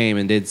last game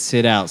and did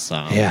sit out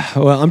some. Yeah,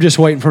 well, I'm just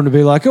waiting for him to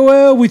be like, oh,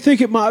 well, we think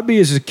it might be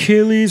his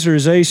Achilles or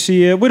his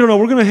ACL. We don't know.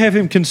 We're going to have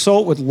him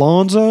consult with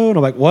Lonzo. And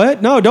I'm like,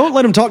 what? No, don't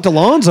let him talk to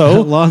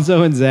Lonzo.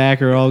 Lonzo and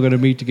Zach are all going to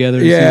meet together.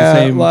 And see the Yeah,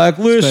 same like,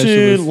 listen,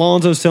 specialist.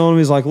 Lonzo's telling him,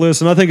 he's like,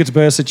 listen, I think it's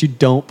best that you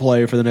don't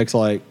play for the next,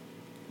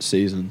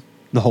 season,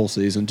 the whole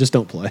season. Just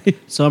don't play.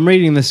 So I'm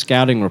reading the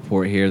scouting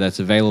report here that's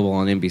available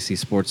on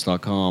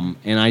NBCSports.com,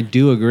 and I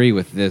do agree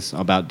with this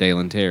about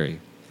Dalen Terry.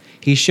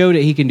 He showed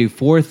that he can do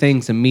 4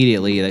 things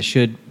immediately that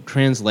should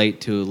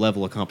translate to a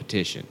level of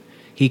competition.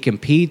 He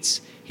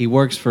competes, he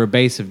works for a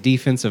base of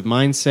defensive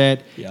mindset,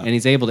 Yeah. and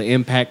he's able to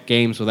impact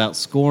games without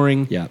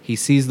scoring. Yeah. He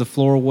sees the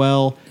floor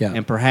well, Yeah.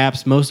 and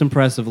perhaps most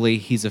impressively,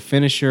 he's a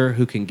finisher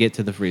who can get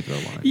to the free throw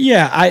line.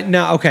 Yeah,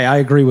 I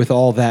agree with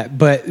all that,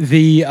 but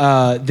the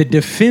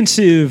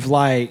defensive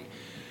on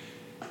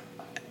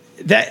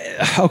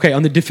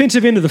the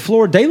defensive end of the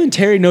floor, Dalen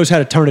Terry knows how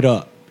to turn it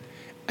up,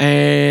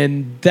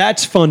 and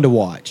that's fun to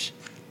watch.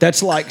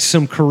 That's like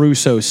some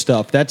Caruso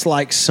stuff. That's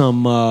like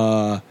some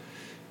Dosumu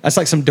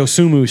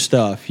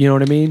stuff. You know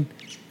what I mean?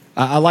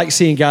 I like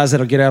seeing guys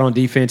that'll get out on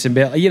defense and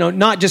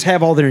not just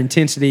have all their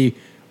intensity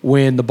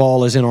when the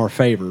ball is in our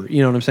favor.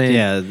 You know what I'm saying?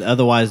 Yeah,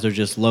 otherwise they're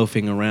just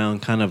loafing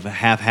around, kind of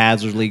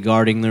haphazardly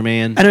guarding their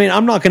man. And I mean,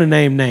 I'm not going to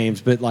name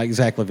names, but like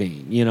Zach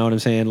LaVine, you know what I'm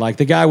saying? Like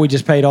the guy we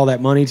just paid all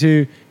that money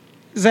to,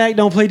 Zach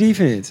don't play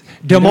defense.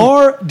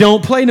 DeMar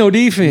don't play no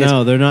defense.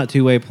 No, they're not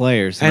two-way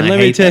players. and I let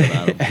me hate tell that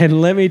about 'em.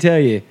 and let me tell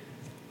you,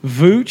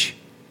 Vooch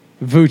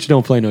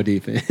don't play no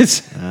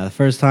defense. The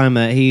first time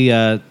that he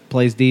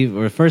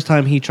first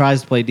time he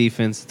tries to play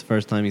defense, it's the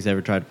first time he's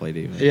ever tried to play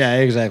defense. Yeah,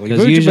 exactly.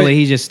 Because Vooch, usually but-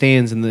 he just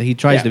stands and he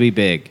tries Yeah. to be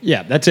big,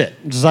 yeah, that's it.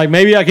 Just like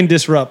maybe I can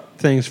disrupt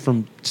things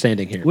from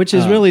standing here, which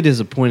is really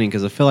disappointing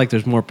because I feel like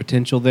there's more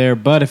potential there.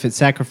 But if it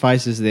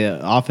sacrifices the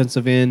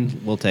offensive end,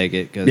 we'll take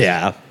it. 'Cause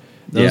yeah.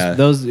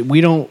 those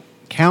we don't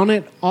count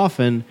it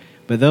often.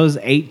 But those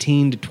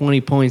 18 to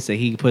 20 points that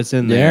he puts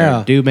in there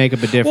Yeah. do make up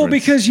a difference. Well,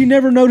 because you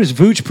never notice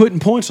Vooch putting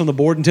points on the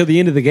board until the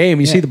end of the game.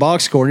 You see the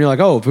box score, and you're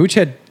like, oh, Vooch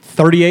had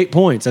 38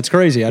 points. That's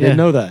crazy. I didn't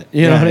know that.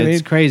 You know what I mean?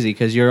 It's crazy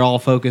because you're all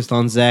focused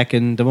on Zach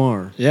and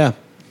DeMar. Yeah.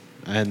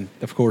 And,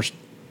 of course,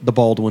 the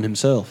Baldwin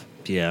himself.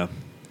 Yeah.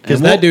 because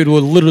And that dude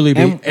will literally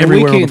be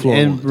everywhere on the floor.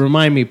 And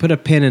remind me, put a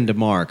pin in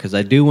DeMar because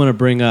I do want to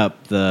bring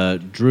up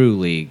the Drew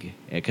League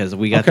because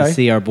we got to Okay.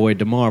 see our boy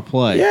DeMar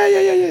play.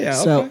 Yeah.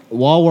 So Okay.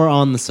 while we're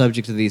on the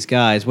subject of these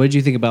guys, what did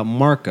you think about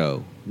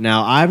Marco?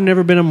 Now, I've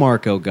never been a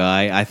Marco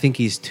guy. I think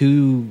he's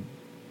too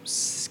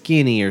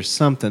skinny or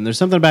something. There's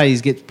something about he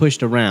gets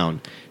pushed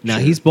around. Now,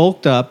 Sure. he's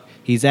bulked up.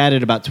 He's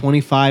added about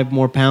 25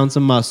 more pounds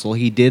of muscle.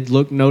 He did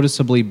look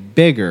noticeably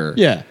bigger.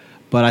 Yeah.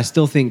 But I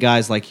still think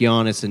guys like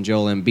Giannis and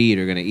Joel Embiid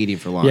are going to eat him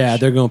for lunch. Yeah,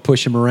 they're going to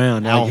push him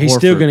around. Al He's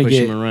still Horford going to push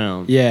get him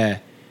around. Yeah,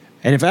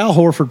 and if Al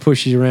Horford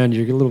pushes you around,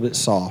 you're a little bit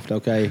soft.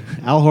 Okay,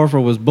 Al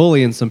Horford was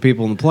bullying some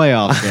people in the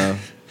playoffs, though.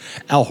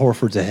 Al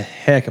Horford's a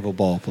heck of a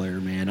ball player,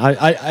 man.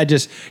 I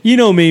just, you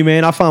know me,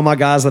 man. I find my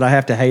guys that I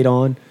have to hate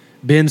on: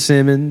 Ben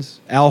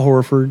Simmons, Al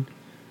Horford.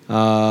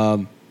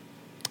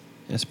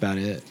 That's about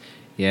it.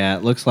 Yeah,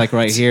 it looks like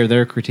right here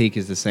their critique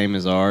is the same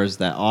as ours.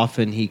 That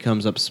often he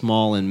comes up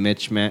small in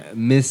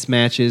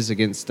mismatches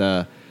against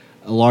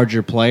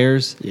larger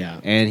players. Yeah.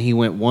 And he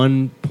went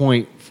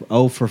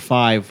 1.0 for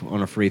 5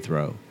 on a free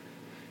throw.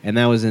 And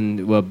that was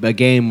in a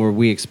game where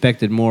we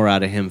expected more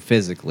out of him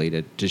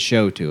physically to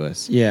show to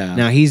us. Yeah.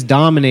 Now, he's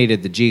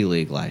dominated the G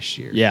League last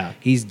year. Yeah.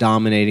 He's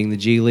dominating the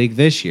G League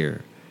this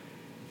year.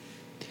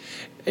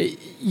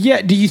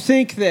 Yeah. Do you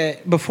think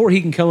that before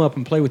he can come up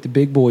and play with the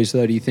big boys,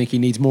 though, do you think he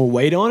needs more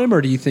weight on him,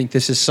 or do you think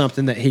this is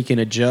something that he can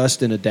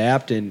adjust and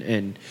adapt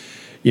and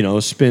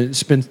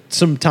spend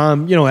some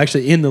time,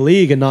 actually in the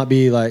league and not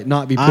be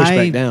pushed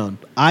back down?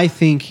 I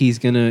think he's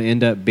going to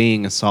end up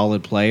being a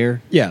solid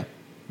player, Yeah.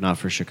 not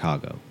for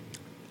Chicago.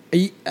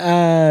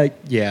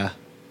 Yeah.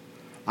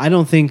 I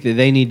don't think that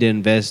they need to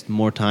invest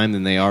more time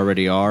than they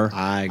already are.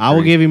 I will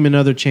agree. give him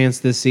another chance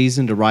this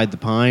season to ride the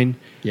pine.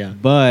 Yeah.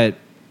 But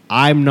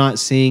I'm not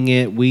seeing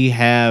it. We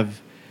have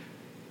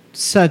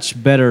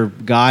such better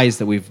guys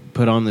that we've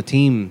put on the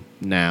team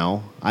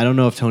now. I don't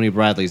know if Tony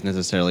Bradley's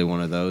necessarily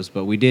one of those,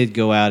 but we did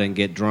go out and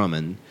get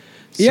Drummond.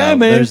 So Yeah,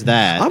 man. There's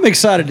that. I'm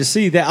excited to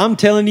see that. I'm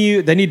telling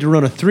you, they need to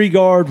run a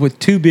 3-guard with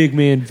 2 big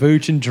men,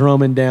 Vooch and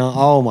Drummond down.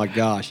 Oh my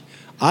gosh.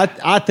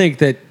 I think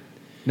that.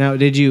 Now,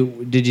 did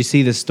you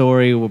see the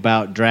story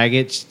about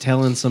Dragic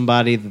telling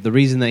somebody that the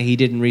reason that he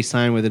didn't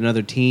re-sign with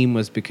another team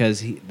was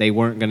because they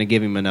weren't going to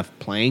give him enough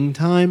playing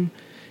time?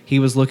 He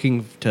was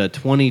looking to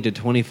 20 to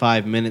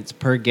 25 minutes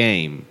per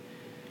game.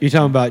 You're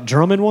talking about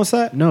Drummond wants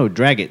that? No,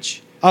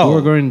 Dragic.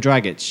 Oh. Goran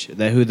Dragic,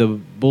 who the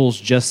Bulls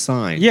just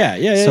signed. Yeah.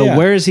 So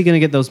where is he going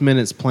to get those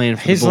minutes playing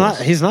for the Bulls?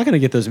 He's not going to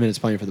get those minutes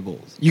playing for the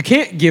Bulls. You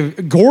can't give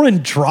Goran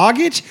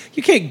Dragic.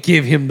 You can't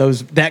give him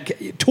that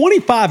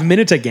 25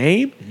 minutes a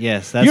game.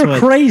 Yes, that's You're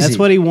crazy. That's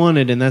what he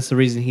wanted, and that's the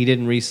reason he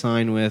didn't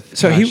re-sign with.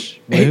 So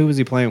who was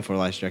he playing for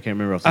last year? I can't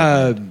remember. Off the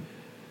top of my head.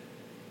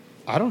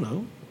 I don't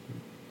know.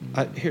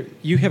 Here,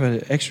 you have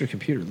an extra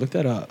computer. Look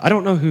that up. I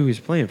don't know who he's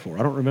playing for.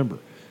 I don't remember.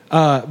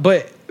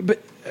 But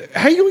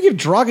how are you going to give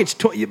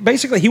Dragic?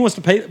 Basically, he wants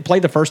to play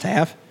the first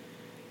half.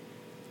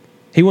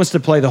 He wants to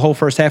play the whole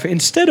first half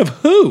instead of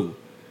who?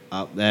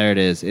 Oh, there it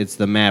is. It's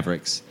the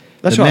Mavericks.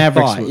 That's the what I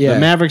Mavericks. thought, yeah. The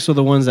Mavericks were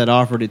the ones that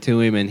offered it to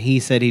him, and he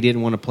said he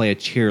didn't want to play a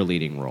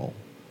cheerleading role.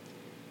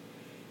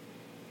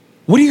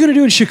 What are you going to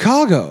do in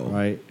Chicago?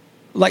 Right.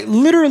 Like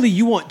literally,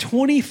 you want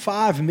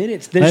 25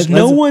 minutes. There's Let's-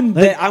 no let's- one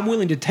let- that I'm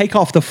willing to take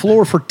off the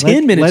floor for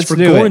 10 minutes let's for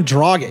do Goran it.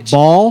 Dragic.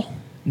 Ball,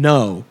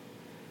 No,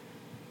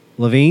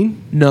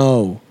 Levine,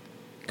 no.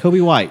 Kobe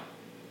White,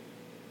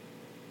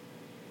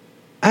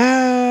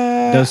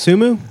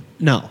 Dosumu,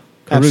 No.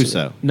 Caruso.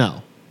 Absolutely.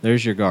 No.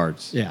 There's your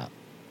guards. Yeah.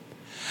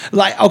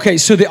 Like, okay,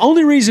 so the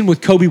only reason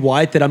with Kobe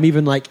White that I'm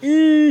even like,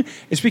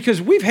 is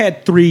because we've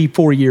had 3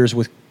 years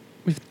with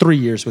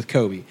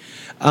Kobe.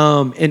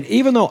 And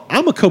even though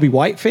I'm a Kobe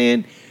White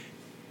fan,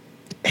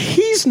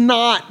 he's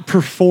not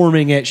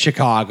performing at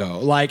Chicago.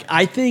 Like,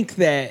 I think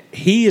that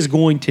he is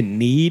going to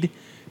need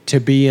to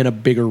be in a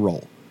bigger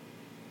role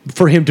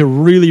for him to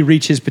really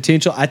reach his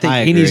potential. I think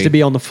I he needs agree. to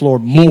be on the floor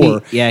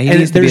more. He And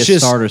needs to be a there's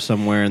starter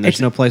somewhere, and there's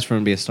it's- no place for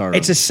him to be a starter.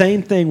 It's the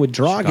same thing with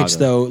Dragic, Chicago.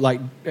 though.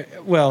 Like,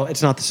 well,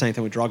 it's not the same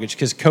thing with Dragic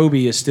because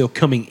Kobe is still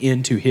coming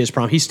into his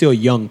prime. He's still a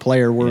young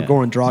player. Where Yeah.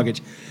 Goran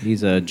Dragic,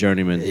 He's a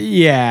journeyman.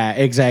 yeah,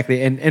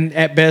 exactly. And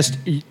at best,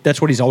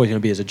 that's what he's always going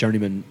to be as a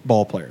journeyman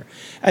ball player.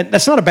 And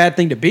that's not a bad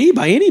thing to be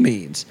by any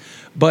means.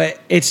 But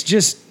it's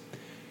just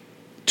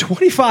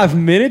 25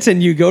 minutes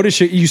and you go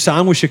to you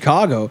sign with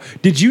Chicago.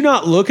 Did you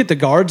not look at the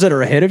guards that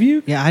are ahead of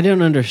you? Yeah, I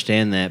don't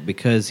understand that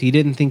because he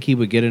didn't think he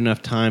would get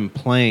enough time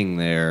playing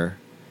there.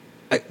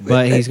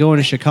 But he's going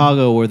to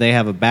Chicago where they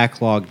have a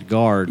backlogged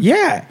guard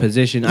Yeah,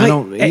 position. Like, I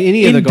don't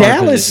any of the in guard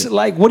Dallas. positions.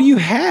 Like, what do you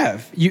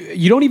have?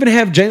 You don't even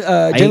have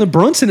Jalen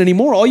Brunson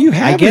anymore. All you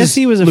have. I guess is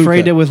he was Luka.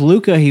 afraid that with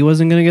Luca he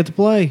wasn't going to get to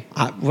play.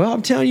 Well,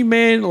 I'm telling you,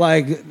 man.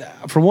 Like,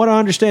 from what I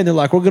understand, they're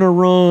like, we're going to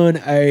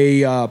run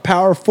a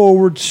power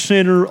forward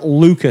center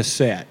Luka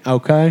set.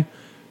 Okay,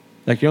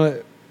 like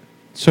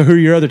so who are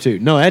your other two?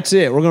 No, that's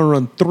it. We're going to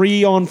run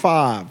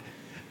 3-on-5,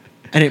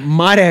 and it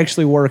might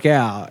actually work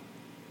out.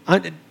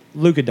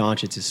 Luka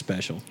Doncic is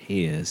special.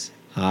 He is.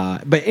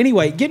 But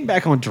anyway, getting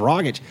back on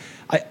Dragic,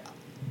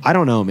 I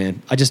don't know,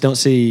 man. I just don't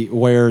see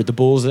where the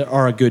Bulls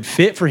are a good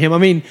fit for him. I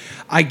mean,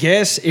 I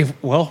guess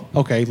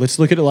let's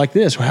look at it like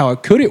this. How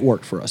could it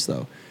work for us,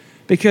 though?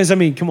 Because, I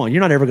mean, come on, you're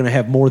not ever going to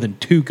have more than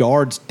 2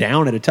 guards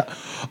down at a time.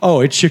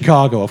 Oh, it's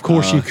Chicago. Of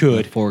course you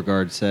could. 4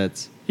 guard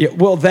sets. Yeah,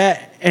 well,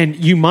 and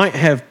you might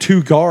have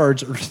 2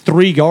 guards or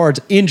 3 guards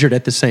injured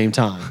at the same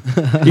time.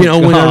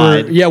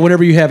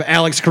 Whenever you have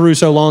Alex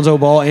Caruso, Lonzo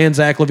Ball, and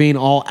Zach LaVine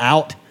all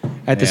out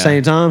at the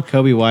same time.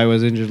 Kobe White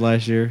was injured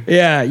last year.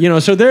 Yeah,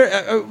 so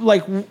there,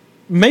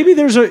 maybe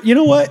there's you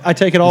know what? I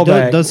take it all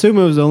back.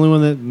 Dosunmu was the only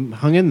one that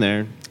hung in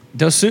there.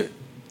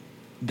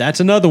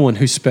 That's another one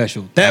who's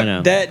special. I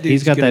know.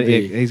 He's got that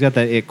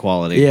it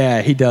quality.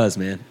 Yeah, he does,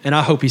 man. And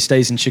I hope he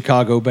stays in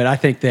Chicago, but I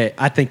think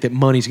that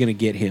money's going to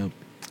get him.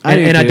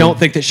 I don't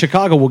think that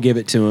Chicago will give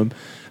it to him.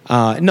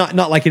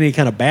 Not like in any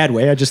kind of bad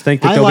way. I just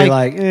think that they'll be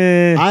like,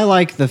 eh. I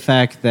like the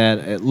fact that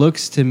it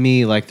looks to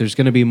me like there's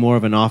going to be more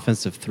of an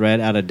offensive threat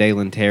out of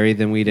Dalen Terry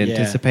than we'd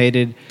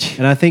anticipated.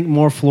 And I think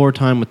more floor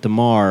time with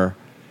DeMar.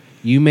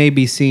 You may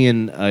be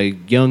seeing a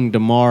young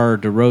DeMar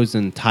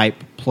DeRozan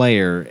type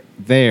player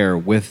there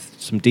with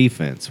some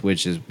defense,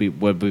 which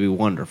would be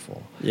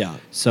wonderful. Yeah.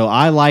 So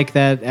I like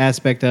that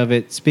aspect of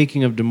it.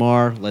 Speaking of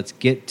DeMar, let's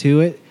get to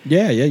it.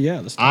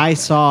 Yeah. I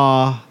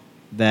saw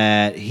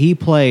that he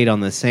played on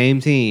the same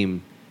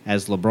team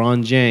as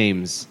LeBron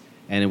James,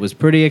 and it was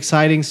pretty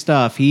exciting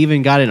stuff. He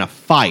even got in a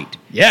fight.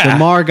 Yeah.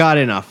 DeMar got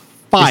in a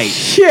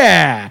fight.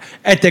 Yeah,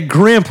 at the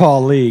Grandpa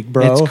League,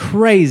 bro. It's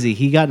crazy.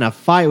 He got in a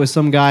fight with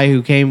some guy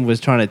who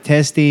was trying to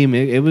test him.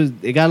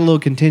 It got a little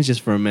contentious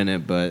for a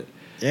minute, but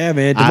yeah,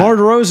 man. DeMar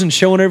DeRozan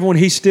showing everyone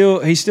he still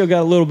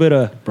got a little bit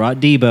of brought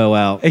Debo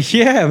out.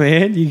 Yeah,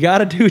 man. You got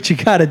to do what you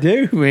got to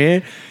do,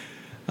 man.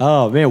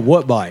 Oh man,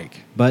 what bike?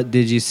 But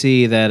did you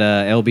see that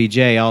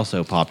LBJ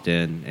also popped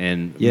in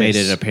and made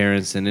an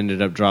appearance and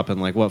ended up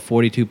dropping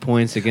 42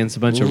 points against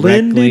a bunch of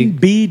rec league? Lyndon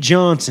B.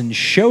 Johnson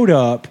showed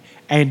up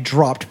and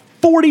dropped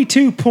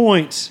 42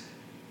 points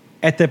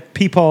at the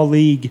Peepaw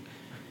League.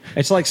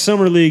 It's like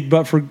Summer League,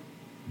 but for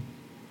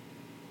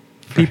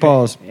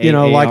Peepaws.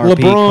 Like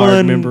LeBron.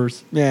 Card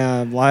members.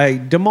 Yeah,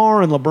 like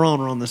DeMar and LeBron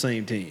are on the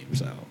same team,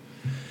 so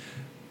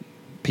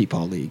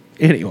Peepaw League.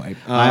 Anyway.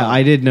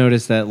 I did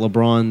notice that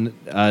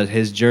LeBron,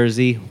 his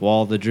jersey,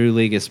 while the Drew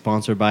League is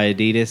sponsored by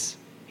Adidas,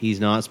 he's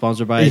not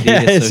sponsored by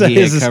Adidas, so he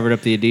had covered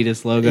up the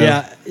Adidas logo.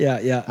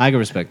 Yeah. I can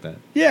respect that.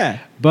 Yeah.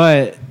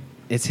 But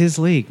it's his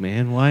league,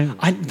 man. Why?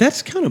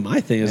 That's kind of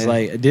my thing. It's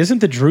isn't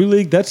the Drew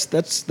League? That's a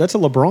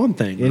LeBron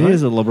thing. It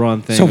is a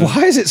LeBron thing. So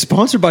why is it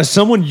sponsored by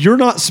someone you're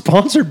not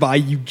sponsored by?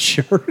 You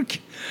jerk.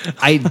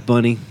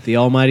 Bunny, the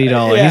almighty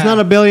dollar. Yeah. He's not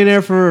a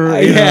billionaire for.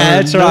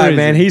 That's right,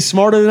 man. He's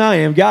smarter than I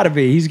am. Got to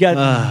be. He's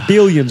got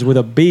billions with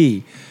a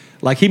B.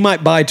 Like he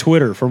might buy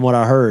Twitter, from what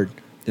I heard.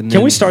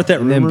 Can we start that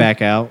rumor? And then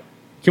back out.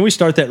 Can we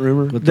start that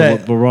rumor?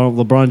 That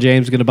LeBron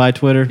James going to buy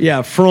Twitter?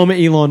 Yeah, from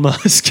Elon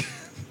Musk.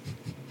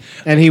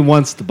 And he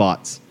wants the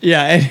bots.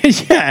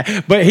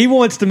 Yeah, but he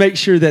wants to make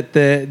sure that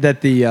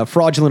the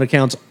fraudulent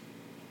accounts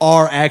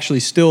are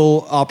actually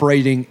still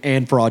operating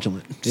and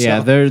fraudulent. Yeah,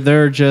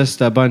 they're just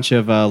a bunch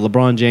of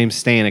LeBron James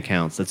Stan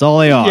accounts. That's all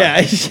they are. Yeah,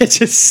 it's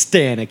just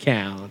Stan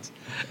accounts.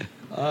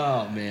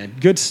 Oh man,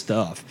 good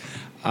stuff.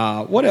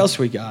 What else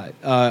we got?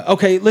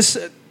 Okay, let's.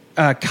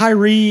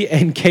 Kyrie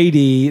and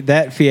KD,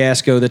 that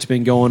fiasco that's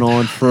been going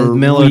on for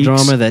melodrama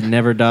weeks. That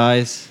never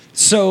dies.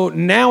 So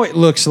now it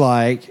looks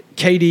like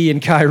KD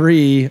and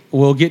Kyrie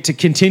will get to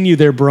continue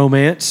their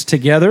bromance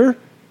together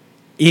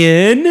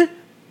in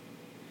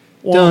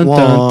dun,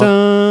 dun,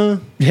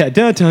 dun. Yeah,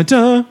 dun, dun,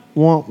 dun,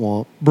 womp,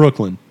 womp,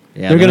 Brooklyn.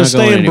 Yeah, they're going to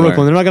stay in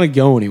Brooklyn. They're not going to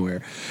go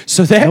anywhere.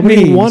 So that Nobody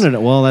means wanted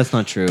it. Well, that's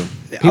not true.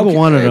 People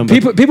wanted them.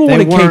 People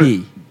wanted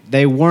KD.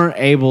 They weren't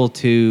able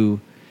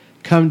to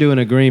come to an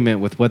agreement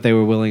with what they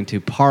were willing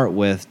to part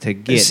with to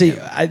get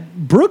him.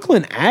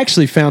 Brooklyn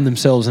actually found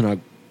themselves in a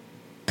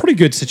pretty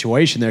good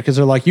situation there because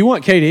they're like, you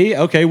want KD?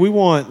 Okay, we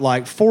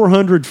want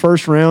 400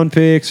 first-round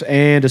picks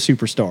and a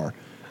superstar.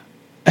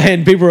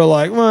 And people are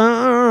like, well,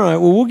 all right,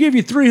 well, we'll give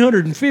you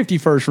 350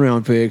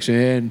 first-round picks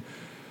and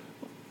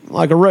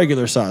a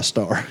regular-sized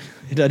star.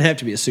 It doesn't have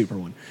to be a super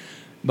one.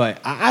 But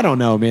I don't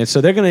know, man.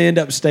 So they're going to end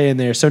up staying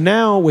there. So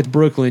now with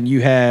Brooklyn, you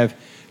have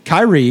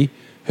Kyrie,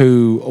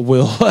 who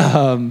will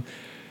I'm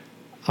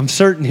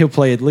certain he'll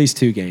play at least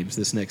 2 games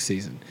this next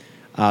season.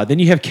 Then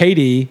you have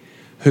KD,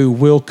 who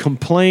will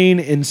complain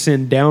and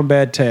send down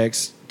bad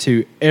texts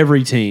to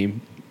every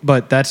team,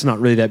 but that's not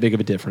really that big of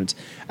a difference.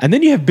 And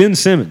then you have Ben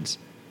Simmons.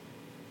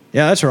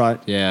 Yeah, that's right.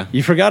 Yeah.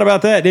 You forgot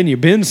about that, didn't you?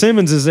 Ben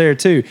Simmons is there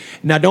too.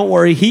 Now, don't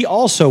worry. He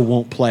also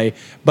won't play,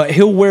 but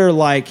he'll wear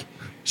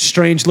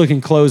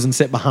strange-looking clothes and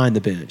sit behind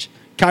the bench.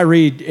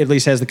 Kyrie at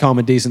least has the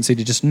common decency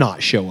to just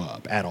not show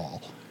up at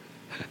all.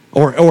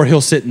 Or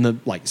he'll sit in the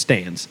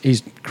stands.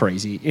 He's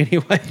crazy.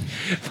 Anyway,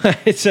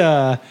 it's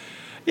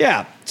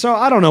yeah. So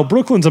I don't know.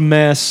 Brooklyn's a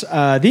mess. The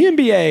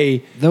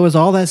NBA. There was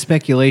all that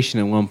speculation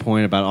at one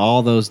point about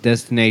all those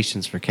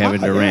destinations for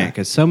Kevin Durant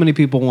because so many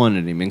people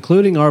wanted him,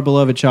 including our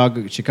beloved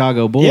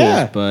Chicago Bulls.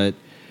 Yeah. But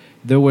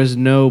there was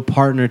no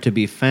partner to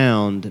be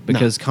found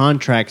because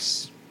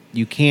contracts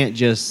you can't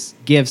just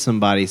give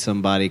somebody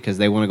because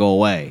they want to go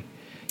away.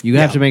 You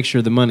have Yeah. to make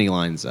sure the money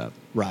lines up.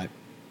 Right.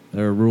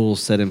 There are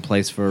rules set in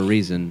place for a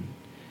reason.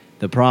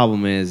 The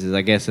problem is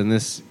I guess in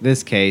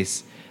this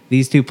case,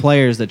 these two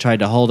players that tried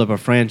to hold up a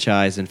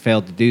franchise and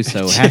failed to do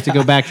so have to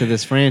go back to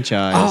this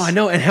franchise. Oh, I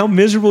know. And how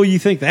miserable you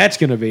think that's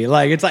going to be.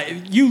 Like, it's like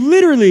you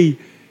literally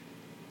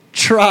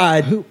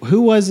tried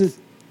Who was it?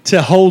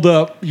 to hold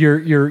up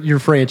your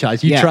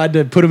franchise. You Yeah. tried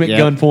to put them at Yep.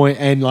 gunpoint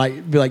and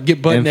like be like,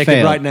 get butt And naked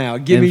failed. right now.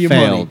 Give And me your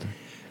failed.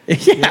 money.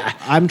 Yeah.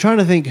 I'm trying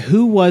to think,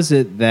 who was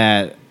it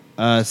that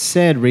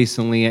said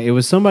recently? It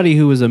was somebody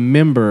who was a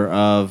member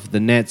of the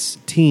Nets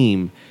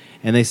team,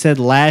 and they said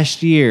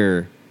last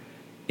year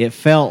it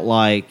felt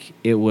like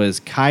it was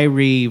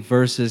Kyrie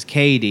versus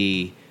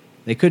KD.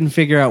 They couldn't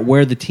figure out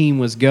where the team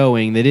was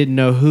going. They didn't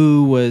know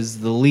who was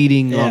the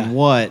leading Yeah. on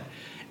what,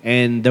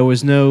 and there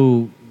was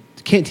no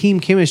team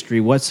chemistry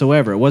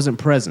whatsoever. It wasn't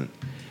present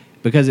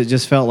because it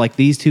just felt like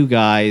these two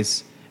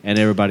guys and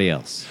everybody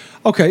else.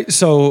 Okay,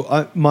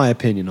 so my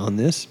opinion on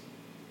this.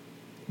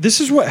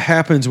 This is what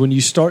happens when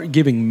you start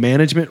giving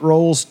management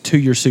roles to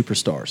your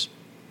superstars.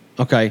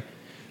 Okay?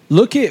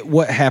 Look at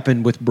what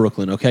happened with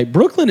Brooklyn, okay?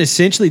 Brooklyn,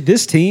 essentially,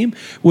 this team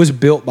was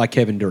built by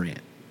Kevin Durant.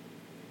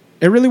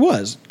 It really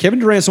was. Kevin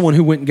Durant's the one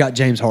who went and got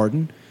James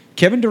Harden.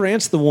 Kevin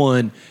Durant's the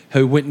one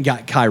who went and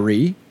got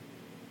Kyrie.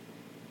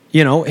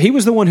 You know, he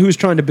was the one who was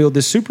trying to build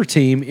this super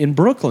team in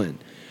Brooklyn.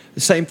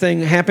 The same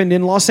thing happened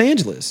in Los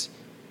Angeles.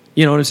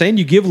 You know what I'm saying?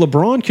 You give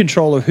LeBron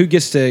control of who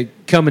gets to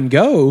come and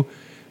go,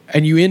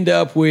 and you end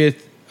up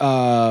with,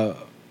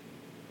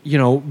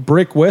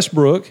 Brick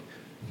Westbrook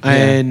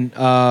and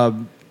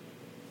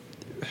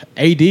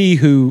AD,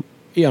 who,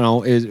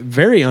 is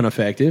very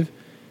ineffective,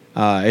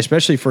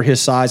 especially for his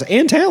size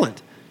and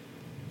talent.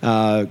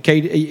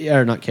 KD,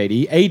 or not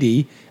KD,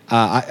 AD,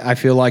 I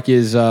feel like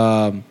is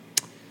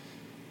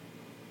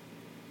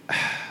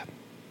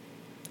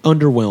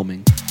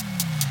underwhelming.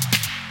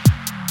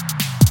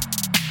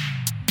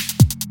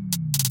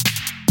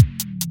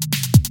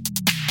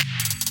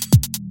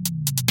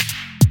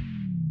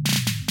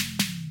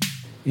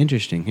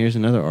 Interesting. Here's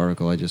another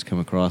article I just come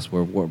across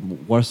where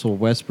Russell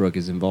Westbrook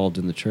is involved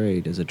in the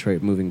trade as a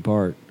trade moving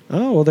part.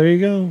 Oh, well, there you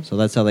go. So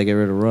that's how they get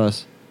rid of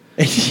Russ.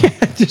 Yeah,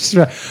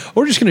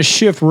 we're just going to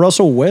shift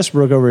Russell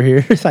Westbrook over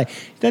here. It's like,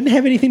 it doesn't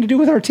have anything to do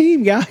with our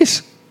team,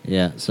 guys.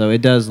 Yeah, so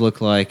it does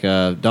look like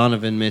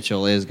Donovan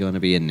Mitchell is going to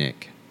be a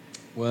Knick.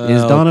 Well,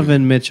 Is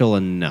Donovan Mitchell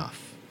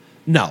enough?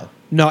 No.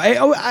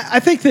 I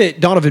think that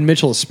Donovan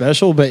Mitchell is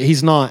special, but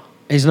he's not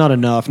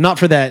enough. Not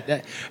for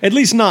that. At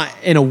least not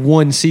in a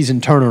one season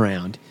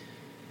turnaround.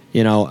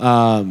 No,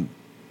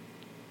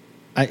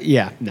 I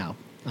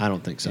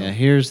don't think so. Yeah,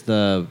 here's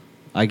the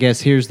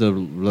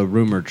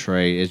rumor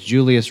trade. It's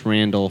Julius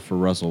Randle for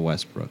Russell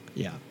Westbrook.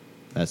 Yeah.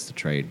 That's the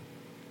trade.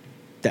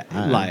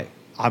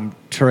 I'm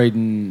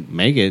trading.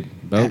 Make it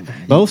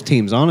both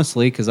teams,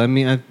 honestly, because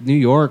New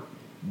York.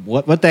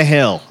 What the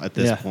hell at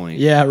this point?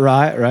 Yeah,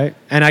 right.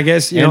 And I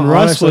guess Russ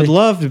honestly, would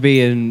love to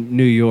be in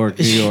New York.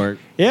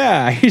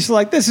 Yeah, he's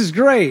like, this is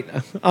great.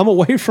 I'm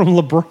away from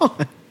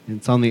LeBron.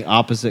 It's on the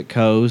opposite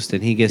coast,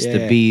 and he gets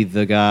to be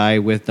the guy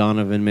with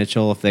Donovan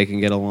Mitchell if they can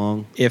get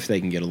along. If they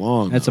can get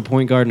along. That's a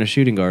point guard and a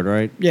shooting guard,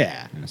 right?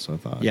 Yeah. That's what I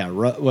thought. Yeah,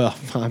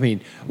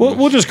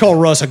 we'll just call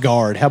Russ a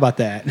guard. How about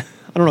that?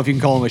 I don't know if you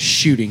can call him a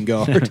shooting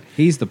guard.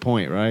 He's the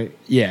point, right?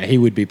 Yeah, he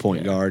would be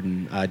point guard,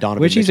 and Donovan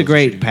Which he's a Mitchell's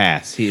great shooting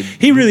guard. pass.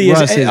 He really is.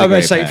 Russ I'm a going to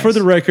great say, pass. for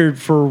the record,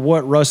 for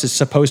what Russ is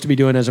supposed to be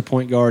doing as a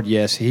point guard,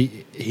 yes, he's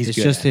It's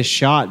good just at his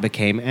shot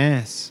became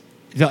ass.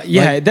 it.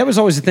 Yeah, that was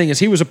always the thing, is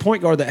he was a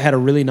point guard that had a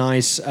really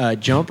nice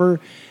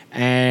jumper,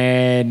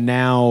 and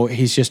now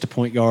he's just a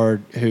point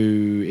guard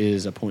who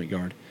is a point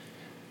guard.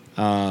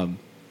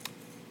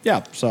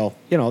 Yeah, so,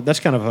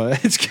 that's kind of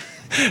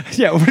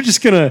we're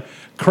just going to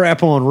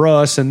crap on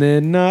Russ, and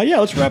then,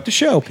 let's wrap the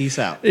show. Peace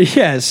out.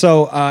 Yeah,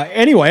 so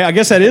anyway, I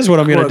guess that is what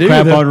I'm going to do.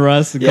 Crap on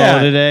Russ and call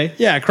it a day?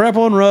 Yeah, crap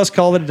on Russ,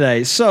 call it a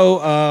day. So,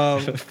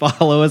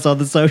 Follow us on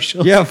the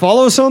socials. yeah,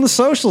 follow us on the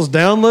socials.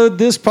 Download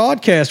this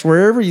podcast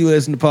wherever you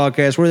listen to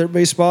podcasts, whether it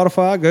be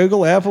Spotify,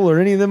 Google, Apple, or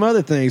any of them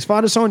other things.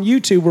 Find us on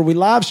YouTube where we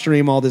live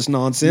stream all this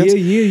nonsense.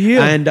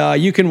 Yeah. And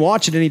you can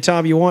watch it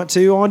anytime you want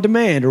to on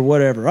demand or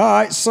whatever. All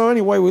right, so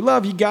anyway, we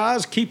love you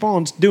guys. Keep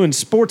on doing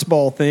sports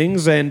ball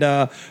things.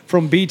 And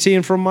from BT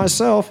and from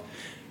myself,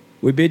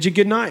 we bid you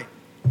good night.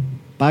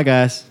 Bye,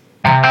 guys.